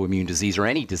an autoimmune disease or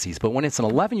any disease, but when it's an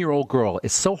 11-year-old girl,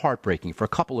 it's so heartbreaking for a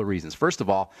couple of reasons. First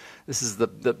of all, this is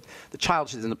the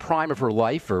child is in the prime of her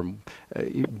life, or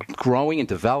growing and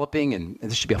developing, and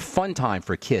this should be a fun time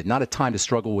for a kid, not a time to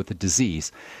struggle with the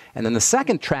disease. And then the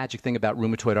second tragic thing about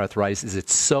rheumatoid arthritis is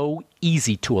it's so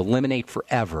easy to eliminate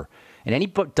forever. And any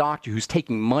doctor who's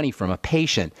taking money from a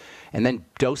patient and then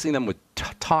dosing them with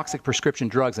toxic prescription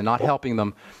drugs and not helping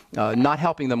them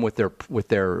with their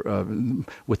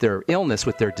illness,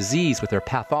 with their disease, with their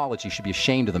pathology should be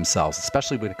ashamed of themselves,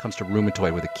 especially when it comes to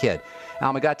rheumatoid with a kid.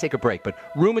 Alma, I got to take a break, but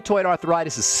rheumatoid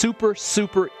arthritis is super,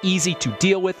 super easy to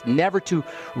deal with, never to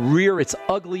rear its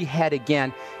ugly head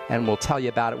again, and we'll tell you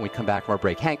about it when we come back from our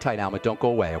break. Hang tight, Alma. Don't go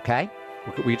away, okay?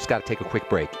 We just got to take a quick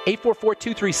break.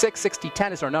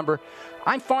 844-236-6010 is our number.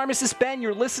 I'm Pharmacist Ben.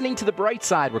 You're listening to The Bright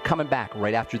Side. We're coming back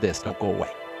right after this. Don't go away.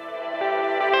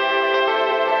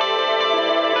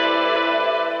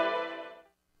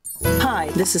 Hi,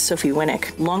 this is Sophie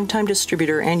Winnick, longtime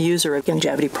distributor and user of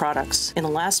Longevity products. In the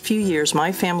last few years,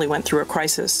 my family went through a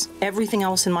crisis. Everything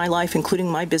else in my life, including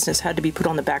my business, had to be put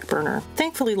on the back burner.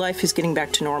 Thankfully, life is getting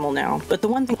back to normal now. But the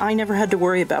one thing I never had to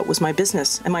worry about was my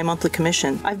business and my monthly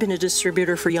commission. I've been a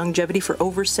distributor for Longevity for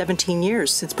over 17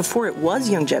 years, since before it was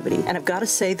Longevity. And I've got to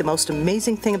say, the most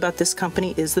amazing thing about this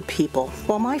company is the people.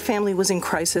 While my family was in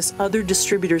crisis, other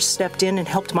distributors stepped in and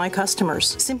helped my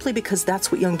customers, simply because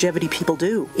that's what Longevity people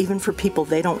do, even for people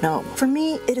they don't know. For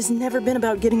me, it has never been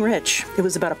about getting rich. It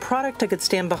was about a product I could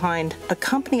stand behind, a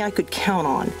company I could count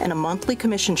on, and a monthly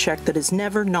commission check that has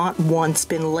never, not once,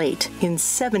 been late in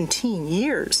 17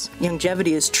 years.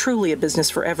 Longevity is truly a business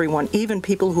for everyone, even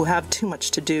people who have too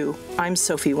much to do. I'm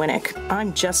Sophie Winnick.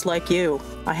 I'm just like you.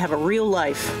 I have a real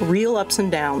life, real ups and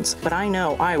downs, but I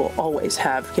know I will always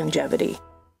have Longevity.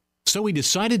 So we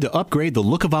decided to upgrade the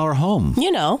look of our home.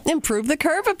 You know, improve the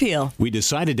curb appeal. We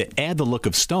decided to add the look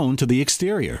of stone to the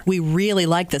exterior. We really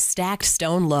like the stacked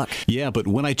stone look. Yeah, but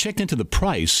when I checked into the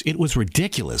price, it was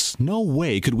ridiculous. No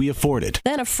way could we afford it.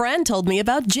 Then a friend told me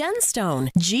about Genstone.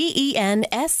 Genstone.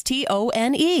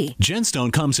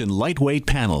 Genstone comes in lightweight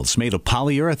panels made of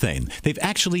polyurethane. They've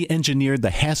actually engineered the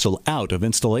hassle out of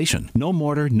installation. No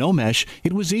mortar, no mesh.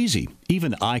 It was easy.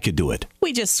 Even I could do it.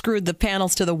 We just screwed the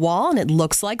panels to the wall and it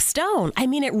looks like stone. I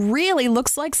mean, it really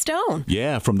looks like stone.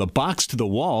 Yeah, from the box to the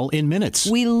wall in minutes.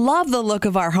 We love the look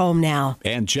of our home now.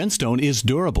 And Genstone is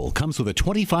durable, comes with a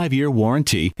 25-year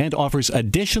warranty, and offers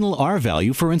additional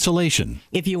R-value for insulation.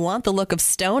 If you want the look of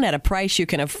stone at a price you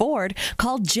can afford,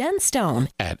 call Genstone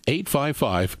at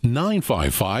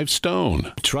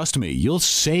 855-955-STONE. Trust me, you'll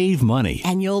save money.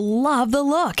 And you'll love the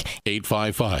look.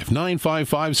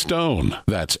 855-955-STONE.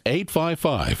 That's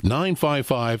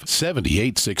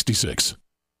 855-955-7866.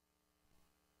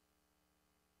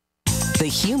 The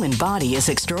human body is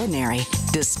extraordinary.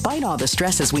 Despite all the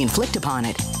stresses we inflict upon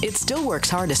it, it still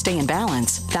works hard to stay in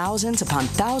balance. Thousands upon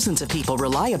thousands of people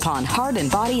rely upon Heart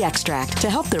and Body Extract to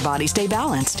help their body stay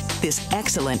balanced. This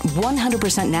excellent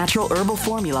 100% natural herbal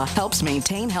formula helps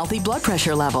maintain healthy blood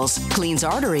pressure levels, cleans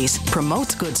arteries,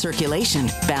 promotes good circulation,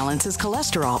 balances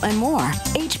cholesterol, and more.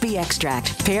 HB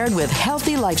Extract, paired with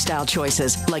healthy lifestyle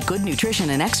choices like good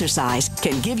nutrition and exercise,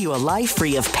 can give you a life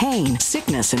free of pain,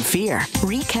 sickness, and fear.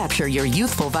 Recapture your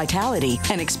youthful vitality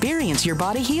and experience your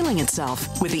body healing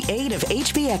itself with the aid of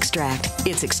HB Extract.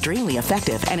 It's extremely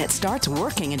effective and it starts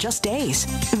working in just days.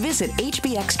 Visit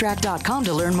hbextract.com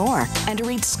to learn more and to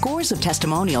read scores of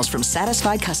testimonials from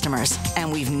satisfied customers. And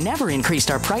we've never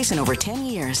increased our price in over 10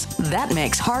 years. That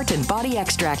makes Heart and Body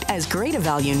Extract as great a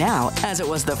value now as it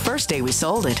was the first day we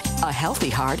sold it. A healthy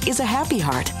heart is a happy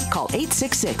heart. Call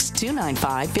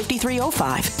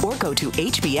 866-295-5305 or go to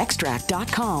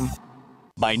hbextract.com.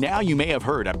 By now, you may have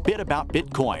heard a bit about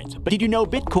Bitcoins, but did you know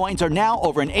Bitcoins are now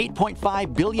over an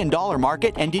 $8.5 billion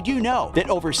market? And did you know that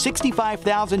over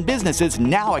 65,000 businesses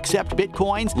now accept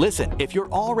Bitcoins? Listen, if you're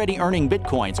already earning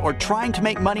Bitcoins or trying to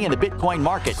make money in the Bitcoin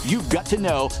market, you've got to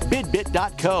know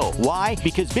bidbit.co. Why?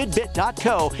 Because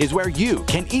bidbit.co is where you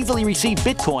can easily receive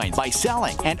Bitcoins by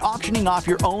selling and auctioning off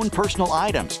your own personal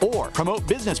items or promote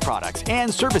business products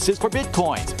and services for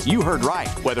Bitcoins. You heard right.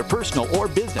 Whether personal or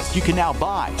business, you can now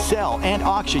buy, sell, and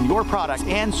auction your products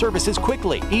and services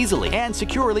quickly, easily, and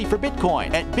securely for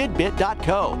Bitcoin at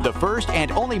bidbit.co, the first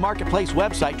and only marketplace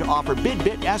website to offer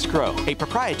BidBit Escrow, a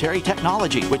proprietary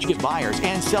technology which gives buyers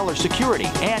and sellers security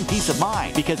and peace of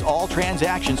mind because all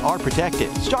transactions are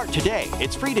protected. Start today.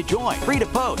 It's free to join, free to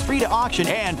post, free to auction,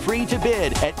 and free to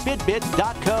bid at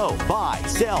bidbit.co. Buy,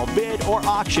 sell, bid, or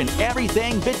auction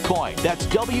everything Bitcoin. That's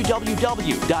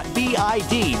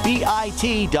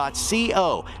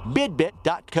www.bidbit.co,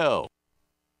 bidbit.co.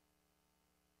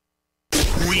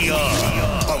 We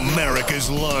are America's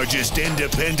largest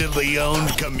independently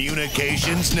owned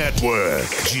communications network,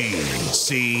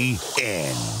 GCN.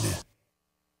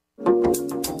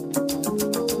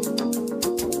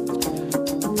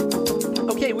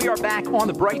 Okay, we are back on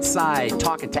the bright side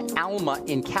talking to Alma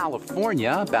in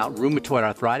California about rheumatoid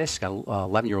arthritis. She's got an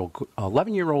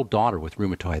 11-year-old daughter with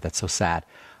rheumatoid. That's so sad,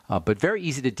 but very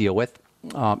easy to deal with.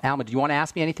 Alma, do you want to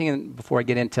ask me anything before I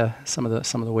get into some of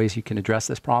the ways you can address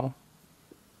this problem?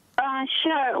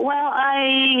 Sure. Well,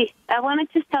 I wanted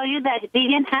to tell you that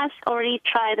Vivian has already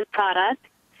tried the product.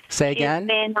 Say again?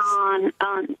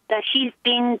 She's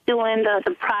been doing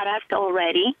the product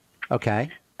already. Okay.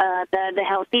 The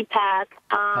Healthy Pack.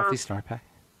 Healthy Start Pack.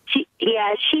 She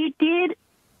did.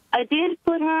 I did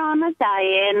put her on a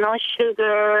diet, no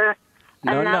sugar.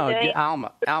 No,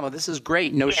 Alma, this is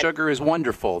great. No sugar is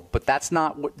wonderful, but that's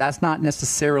not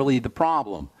necessarily the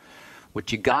problem.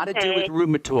 What you got to do with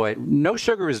rheumatoid, no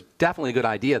sugar is definitely a good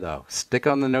idea, though. Stick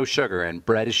on the no sugar, and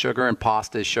bread is sugar, and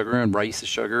pasta is sugar, and rice is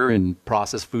sugar, and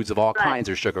processed foods of all kinds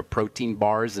are sugar, protein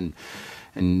bars and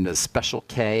Special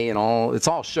K and all. It's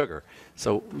all sugar.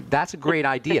 So that's a great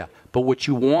idea. But what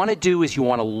you want to do is you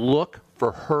want to look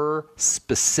for her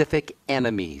specific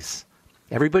enemies.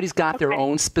 Everybody's got their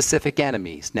own specific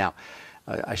enemies. Now,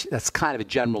 that's kind of a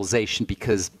generalization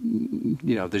because,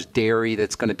 there's dairy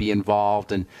that's going to be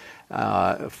involved and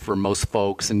for most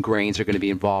folks, and grains are going to be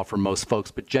involved for most folks.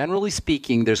 But generally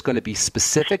speaking, there's going to be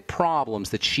specific problems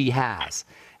that she has,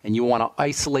 and you want to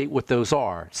isolate what those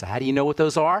are. So how do you know what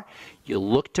those are? You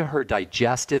look to her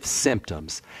digestive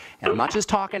symptoms. And I'm not just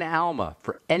talking to Alma.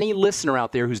 For any listener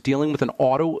out there who's dealing with an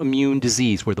autoimmune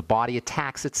disease where the body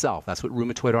attacks itself, that's what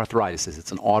rheumatoid arthritis is.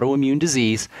 It's an autoimmune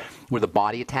disease where the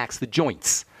body attacks the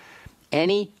joints.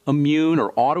 Any immune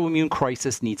or autoimmune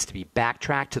crisis needs to be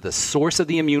backtracked to the source of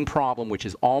the immune problem, which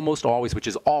is always going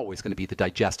to be the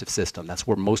digestive system. That's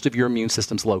where most of your immune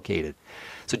system's located.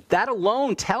 So that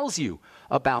alone tells you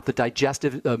about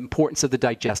the importance of the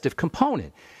digestive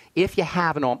component if you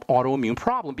have an autoimmune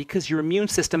problem, because your immune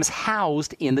system is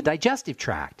housed in the digestive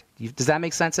tract. Does that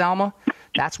make sense, Alma?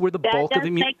 That's where the bulk of the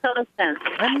immune... That does make total sense.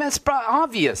 And that's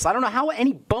obvious. I don't know how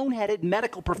any boneheaded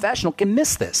medical professional can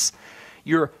miss this.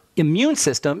 Your immune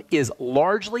system is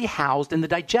largely housed in the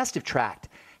digestive tract.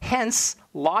 Hence,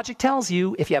 logic tells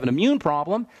you if you have an immune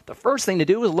problem, the first thing to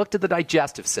do is look to the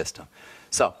digestive system.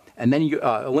 So, and then you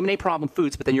eliminate problem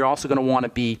foods, but then you're also going to want to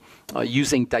be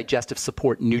using digestive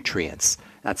support nutrients.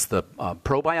 That's the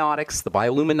probiotics, the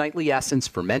biolumin nightly essence,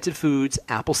 fermented foods,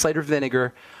 apple cider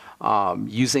vinegar.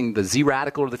 Using the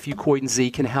Z-radical or the fucoid Z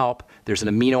can help. There's an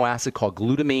amino acid called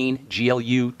glutamine,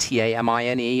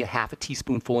 Glutamine, half a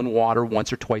teaspoonful in water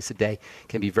once or twice a day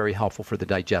can be very helpful for the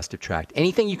digestive tract.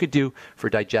 Anything you could do for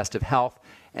digestive health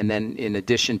And then in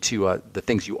addition to the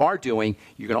things you are doing,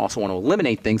 you're going to also want to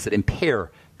eliminate things that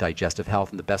impair digestive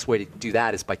health. And the best way to do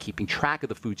that is by keeping track of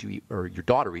the foods you eat or your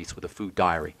daughter eats with a food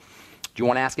diary. Do you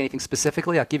want to ask anything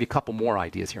specifically? I'll give you a couple more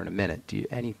ideas here in a minute. Do you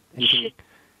anything?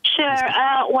 Sure.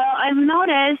 Well, I've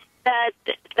noticed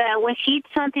that when she eats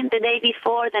something the day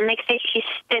before, the next day she's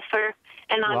stiffer.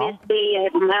 And obviously,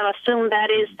 I assume that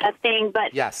is a thing.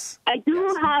 But yes, I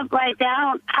do have write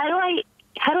down. How do I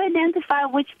identify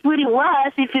which food it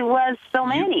was if it was so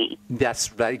many?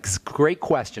 That's a great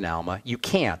question, Alma. You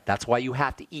can't. That's why you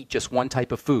have to eat just one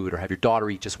type of food or have your daughter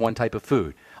eat just one type of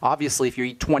food. Obviously, if you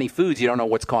eat 20 foods, you don't know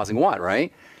what's causing what,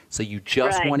 right? So you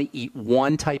just want to eat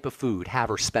one type of food. Have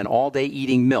her spend all day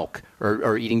eating milk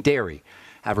or eating dairy.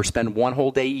 Have her spend one whole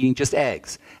day eating just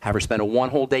eggs. Have her spend one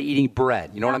whole day eating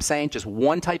bread. You know what I'm saying? Just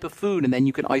one type of food, and then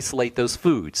you can isolate those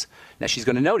foods. Now, she's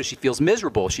going to notice she feels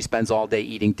miserable if she spends all day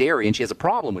eating dairy and she has a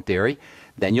problem with dairy.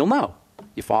 Then you'll know.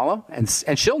 You follow? And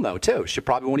she'll know, too. She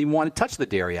probably won't even want to touch the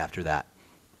dairy after that.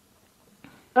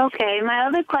 Okay. My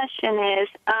other question is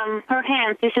her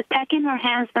hands. She's attacking her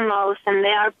hands the most, and they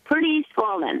are pretty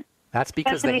swollen. That's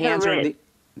because the hands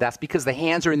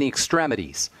are in the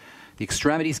extremities. The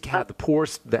extremities have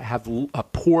a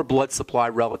poor blood supply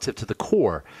relative to the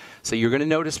core. So you're going to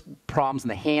notice problems in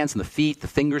the hands and the feet, the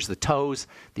fingers, the toes.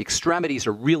 The extremities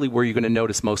are really where you're going to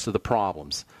notice most of the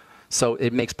problems. So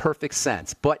it makes perfect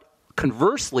sense. But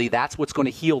conversely, that's what's going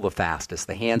to heal the fastest.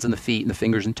 The hands and the feet and the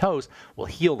fingers and toes will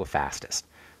heal the fastest.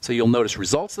 So you'll notice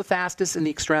results the fastest in the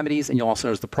extremities, and you'll also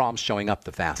notice the problems showing up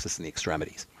the fastest in the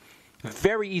extremities.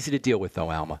 Very easy to deal with, though,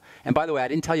 Alma. And by the way, I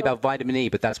didn't tell you about vitamin E,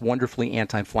 but that's wonderfully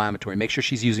anti-inflammatory. Make sure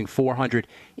she's using 400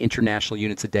 international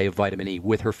units a day of vitamin E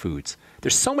with her foods.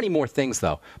 There's so many more things,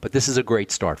 though, but this is a great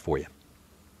start for you.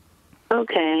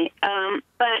 Okay.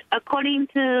 But according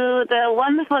to the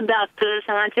wonderful doctors,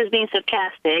 and I'm just being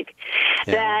sarcastic,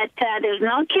 that there's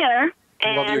no cure.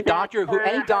 Well, any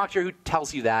doctor who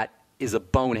tells you that is a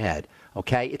bonehead,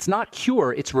 okay? It's not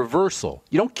cure, it's reversal.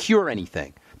 You don't cure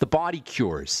anything. The body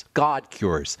cures. God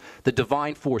cures. The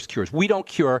divine force cures. We don't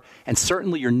cure, and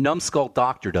certainly your numbskull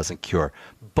doctor doesn't cure.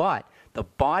 But the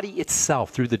body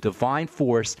itself, through the divine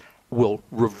force, will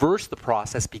reverse the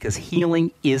process because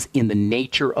healing is in the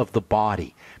nature of the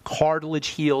body. Cartilage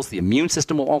heals. The immune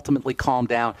system will ultimately calm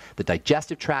down. The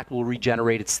digestive tract will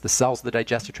regenerate. The cells of the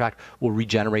digestive tract will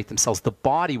regenerate themselves. The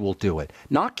body will do it.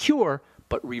 Not cure,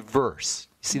 but reverse.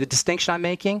 You see the distinction I'm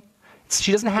making?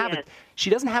 She doesn't have it. She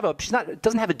doesn't have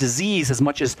a disease as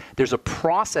much as there's a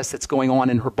process that's going on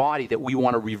in her body that we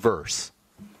want to reverse.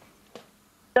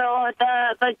 So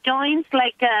the joints,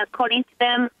 like according to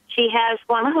them, she has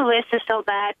one of her wrists is so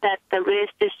bad that the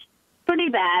wrist is pretty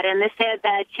bad, and they said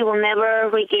that she will never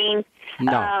regain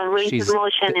range of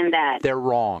motion in that. They're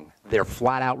wrong. They're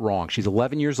flat out wrong. She's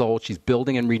 11 years old. She's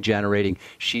building and regenerating.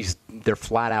 They're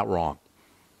flat out wrong.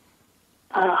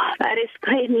 Oh, that is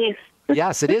great news.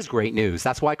 Yes, it is great news.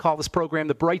 That's why I call this program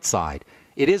The Bright Side.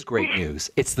 It is great news.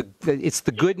 It's the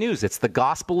good news. It's the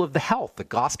gospel of the health, the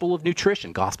gospel of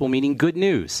nutrition. Gospel meaning good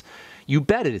news. You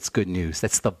bet it's good news.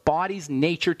 That's the body's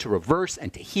nature to reverse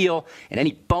and to heal. And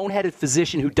any boneheaded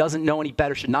physician who doesn't know any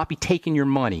better should not be taking your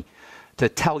money to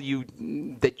tell you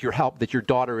that your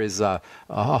daughter is a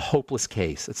hopeless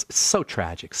case. It's so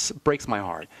tragic. It breaks my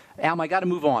heart. Alma, I got to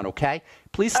move on, okay?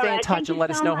 Please stay in touch and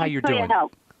let us know how you're doing.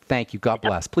 Thank you. God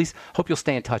bless. Please, hope you'll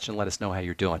stay in touch and let us know how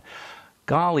you're doing.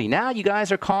 Golly, now you guys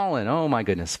are calling. Oh, my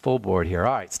goodness. Full board here.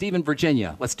 All right. Steve in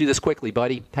Virginia. Let's do this quickly,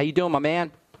 buddy. How you doing, my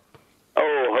man?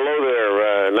 Oh, hello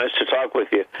there. Nice to talk with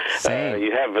you. Same.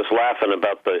 You have us laughing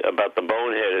about the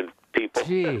boneheaded people.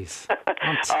 Jeez.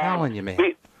 I'm telling you, man.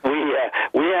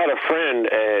 We had a friend,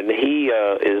 and he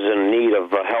is in need of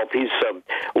help. He's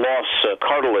lost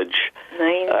cartilage.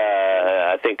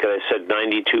 I think I said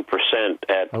 92%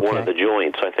 at one of the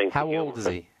joints. I think. How old is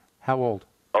he? How old?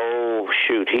 Oh,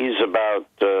 shoot. He's about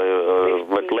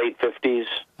late 50s.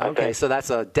 Okay, so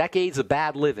that's decades of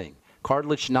bad living.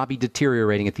 Cartilage should not be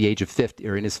deteriorating at the age of 50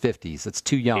 or in his 50s. That's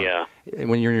too young. Yeah.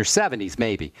 When you're in your 70s,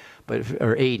 maybe,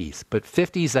 or 80s. But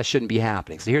 50s, that shouldn't be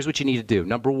happening. So here's what you need to do.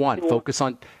 Number one, focus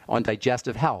on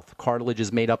digestive health. Cartilage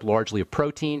is made up largely of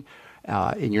protein,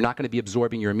 and you're not going to be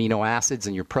absorbing your amino acids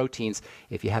and your proteins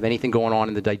if you have anything going on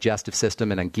in the digestive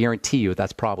system, and I guarantee you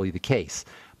that's probably the case.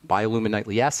 Biolumin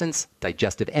nightly essence,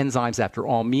 digestive enzymes after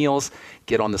all meals,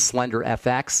 get on the Slender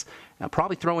FX. Now,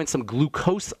 probably throw in some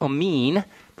glucosamine,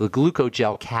 the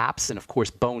glucogel caps, and of course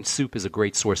bone soup is a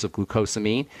great source of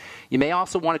glucosamine. You may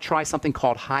also want to try something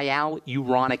called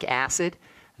hyaluronic acid,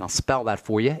 and I'll spell that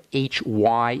for you,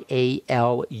 Hyaluronic,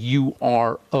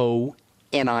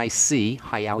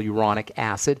 hyaluronic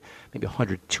acid, maybe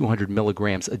 100, 200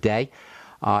 milligrams a day.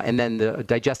 And then the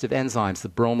digestive enzymes, the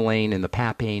bromelain and the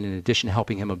papain, in addition to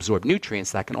helping him absorb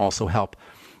nutrients, that can also help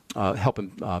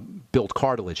him build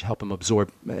cartilage, help him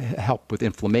help with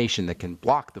inflammation that can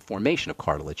block the formation of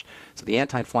cartilage. So the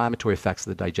anti-inflammatory effects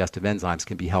of the digestive enzymes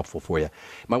can be helpful for you.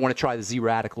 You might want to try the Z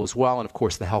Radical as well, and of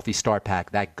course the Healthy Start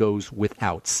Pack. That goes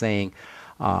without saying.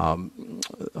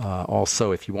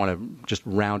 Also, if you want to just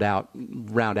round out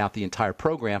the entire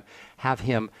program, have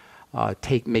him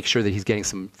make sure that he's getting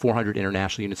some 400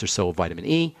 international units or so of vitamin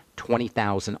E,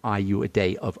 20,000 IU a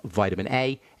day of vitamin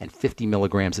A, and 50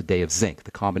 milligrams a day of zinc.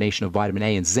 The combination of vitamin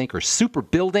A and zinc are super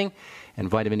building, and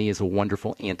vitamin E is a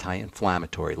wonderful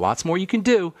anti-inflammatory. Lots more you can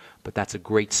do, but that's a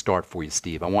great start for you,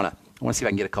 Steve. I want to see if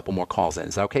I can get a couple more calls in.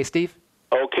 Is that okay, Steve?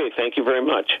 Okay, thank you very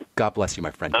much. God bless you,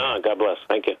 my friend. God bless.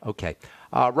 Thank you. Okay.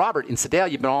 Robert in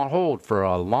Sedalia, you've been on hold for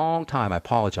a long time. I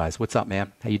apologize. What's up,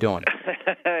 man? How you doing?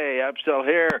 Hey, I'm still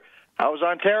here. How's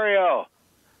Ontario?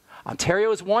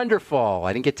 Ontario is wonderful.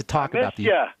 I didn't get to talk about the...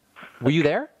 Were you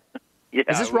there? Yeah.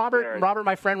 Is this Robert? There. Robert,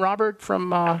 my friend Robert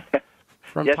from yes,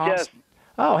 Tom's? Yes.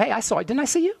 Oh, hey, I saw you. Didn't I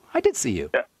see you? I did see you.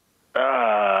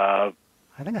 I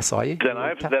think I saw you. Then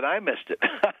I missed it.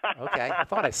 Okay, I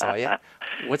thought I saw you.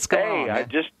 What's going on, man? I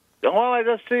just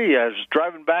see. I was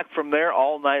driving back from there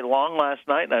all night long last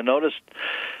night, and I noticed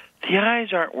the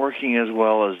eyes aren't working as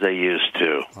well as they used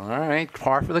to. All right,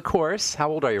 par for the course. How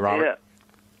old are you, Robert? Yeah.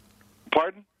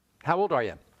 Pardon? How old are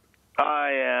you?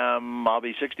 I'll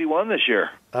be 61 this year.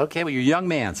 Okay, well, you're a young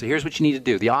man, so here's what you need to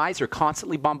do. The eyes are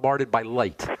constantly bombarded by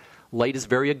light. Light is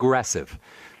very aggressive.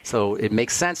 So it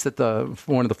makes sense that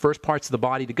one of the first parts of the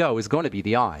body to go is going to be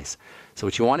the eyes. So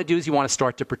what you want to do is you want to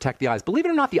start to protect the eyes. Believe it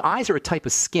or not, the eyes are a type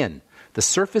of skin. The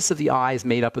surface of the eye is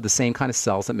made up of the same kind of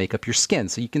cells that make up your skin.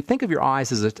 So you can think of your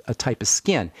eyes as a type of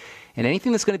skin. And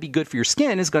anything that's going to be good for your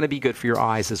skin is going to be good for your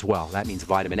eyes as well. That means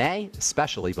vitamin A,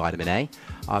 especially vitamin A.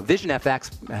 Vision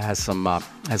FX has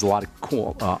a lot of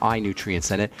cool eye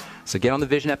nutrients in it. So get on the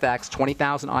Vision FX,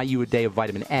 20,000 IU a day of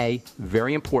vitamin A,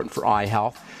 very important for eye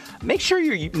health. Make sure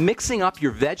you're mixing up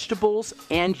your vegetables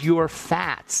and your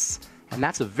fats. And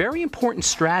that's a very important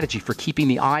strategy for keeping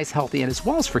the eyes healthy and as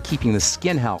well as for keeping the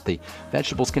skin healthy.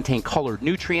 Vegetables contain colored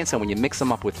nutrients, and when you mix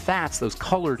them up with fats, those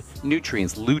colored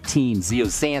nutrients, lutein,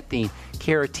 zeaxanthin,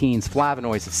 carotenes,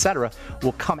 flavonoids, etc.,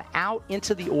 will come out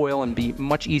into the oil and be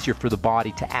much easier for the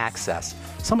body to access.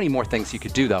 So many more things you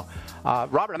could do, though.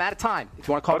 Robert, I'm out of time. If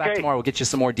you want to call back tomorrow, we'll get you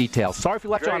some more details. Sorry if we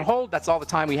left you on hold. That's all the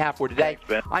time we have for today. Thanks,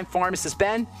 Ben. I'm Pharmacist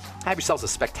Ben. Have yourselves a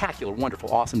spectacular,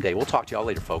 wonderful, awesome day. We'll talk to you all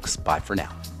later, folks. Bye for now.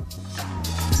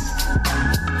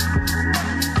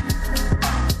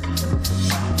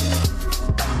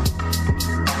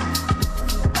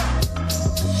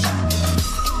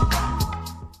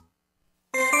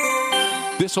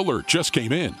 This alert just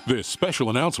came in. This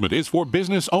special announcement is for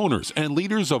business owners and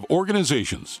leaders of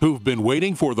organizations who've been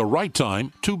waiting for the right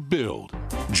time to build.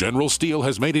 General Steel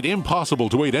has made it impossible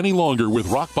to wait any longer with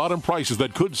rock-bottom prices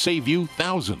that could save you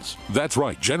thousands. That's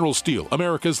right, General Steel,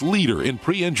 America's leader in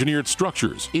pre-engineered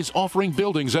structures, is offering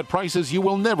buildings at prices you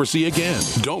will never see again.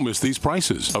 Don't miss these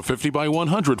prices. A 50 by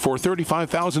 100 for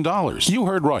 $35,000. You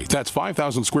heard right. That's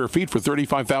 5,000 square feet for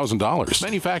 $35,000.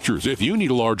 Manufacturers, if you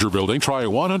need a larger building, try a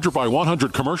 100 by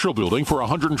 100 commercial building for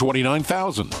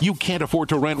 $129,000. You can't afford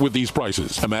to rent with these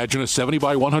prices. Imagine a 70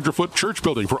 by 100 foot church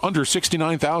building for under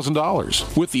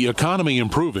 $69,000. With the economy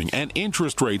improving and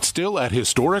interest rates still at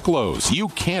historic lows, you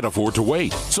can't afford to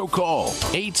wait. So call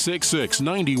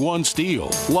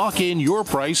 866-91-STEEL. Lock in your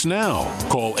price now.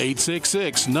 Call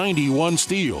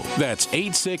 866-91-STEEL. That's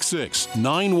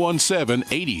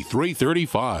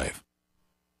 866-917-8335.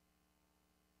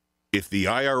 If the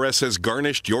IRS has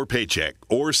garnished your paycheck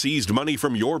or seized money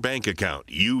from your bank account,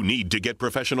 you need to get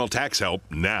professional tax help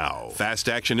now. Fast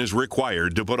action is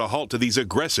required to put a halt to these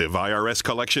aggressive IRS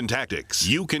collection tactics.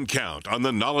 You can count on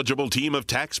the knowledgeable team of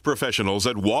tax professionals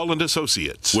at Wall &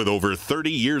 Associates. With over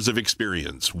 30 years of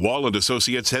experience, Wall &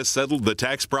 Associates has settled the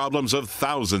tax problems of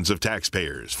thousands of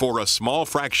taxpayers for a small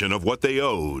fraction of what they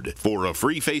owed. For a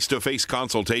free face-to-face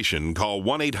consultation, call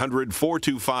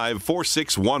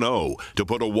 1-800-425-4610 to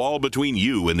put a wall between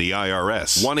you and the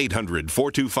IRS.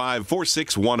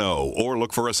 1-800-425-4610 or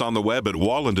look for us on the web at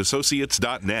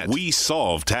wallandassociates.net. We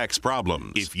solve tax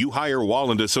problems. If you hire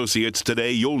Wall & Associates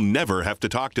today, you'll never have to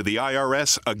talk to the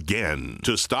IRS again.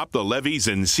 To stop the levies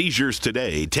and seizures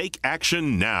today, take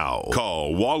action now.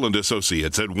 Call Wall &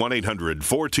 Associates at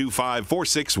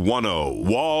 1-800-425-4610.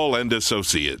 Wall &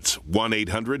 Associates.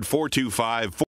 1-800-425-4610.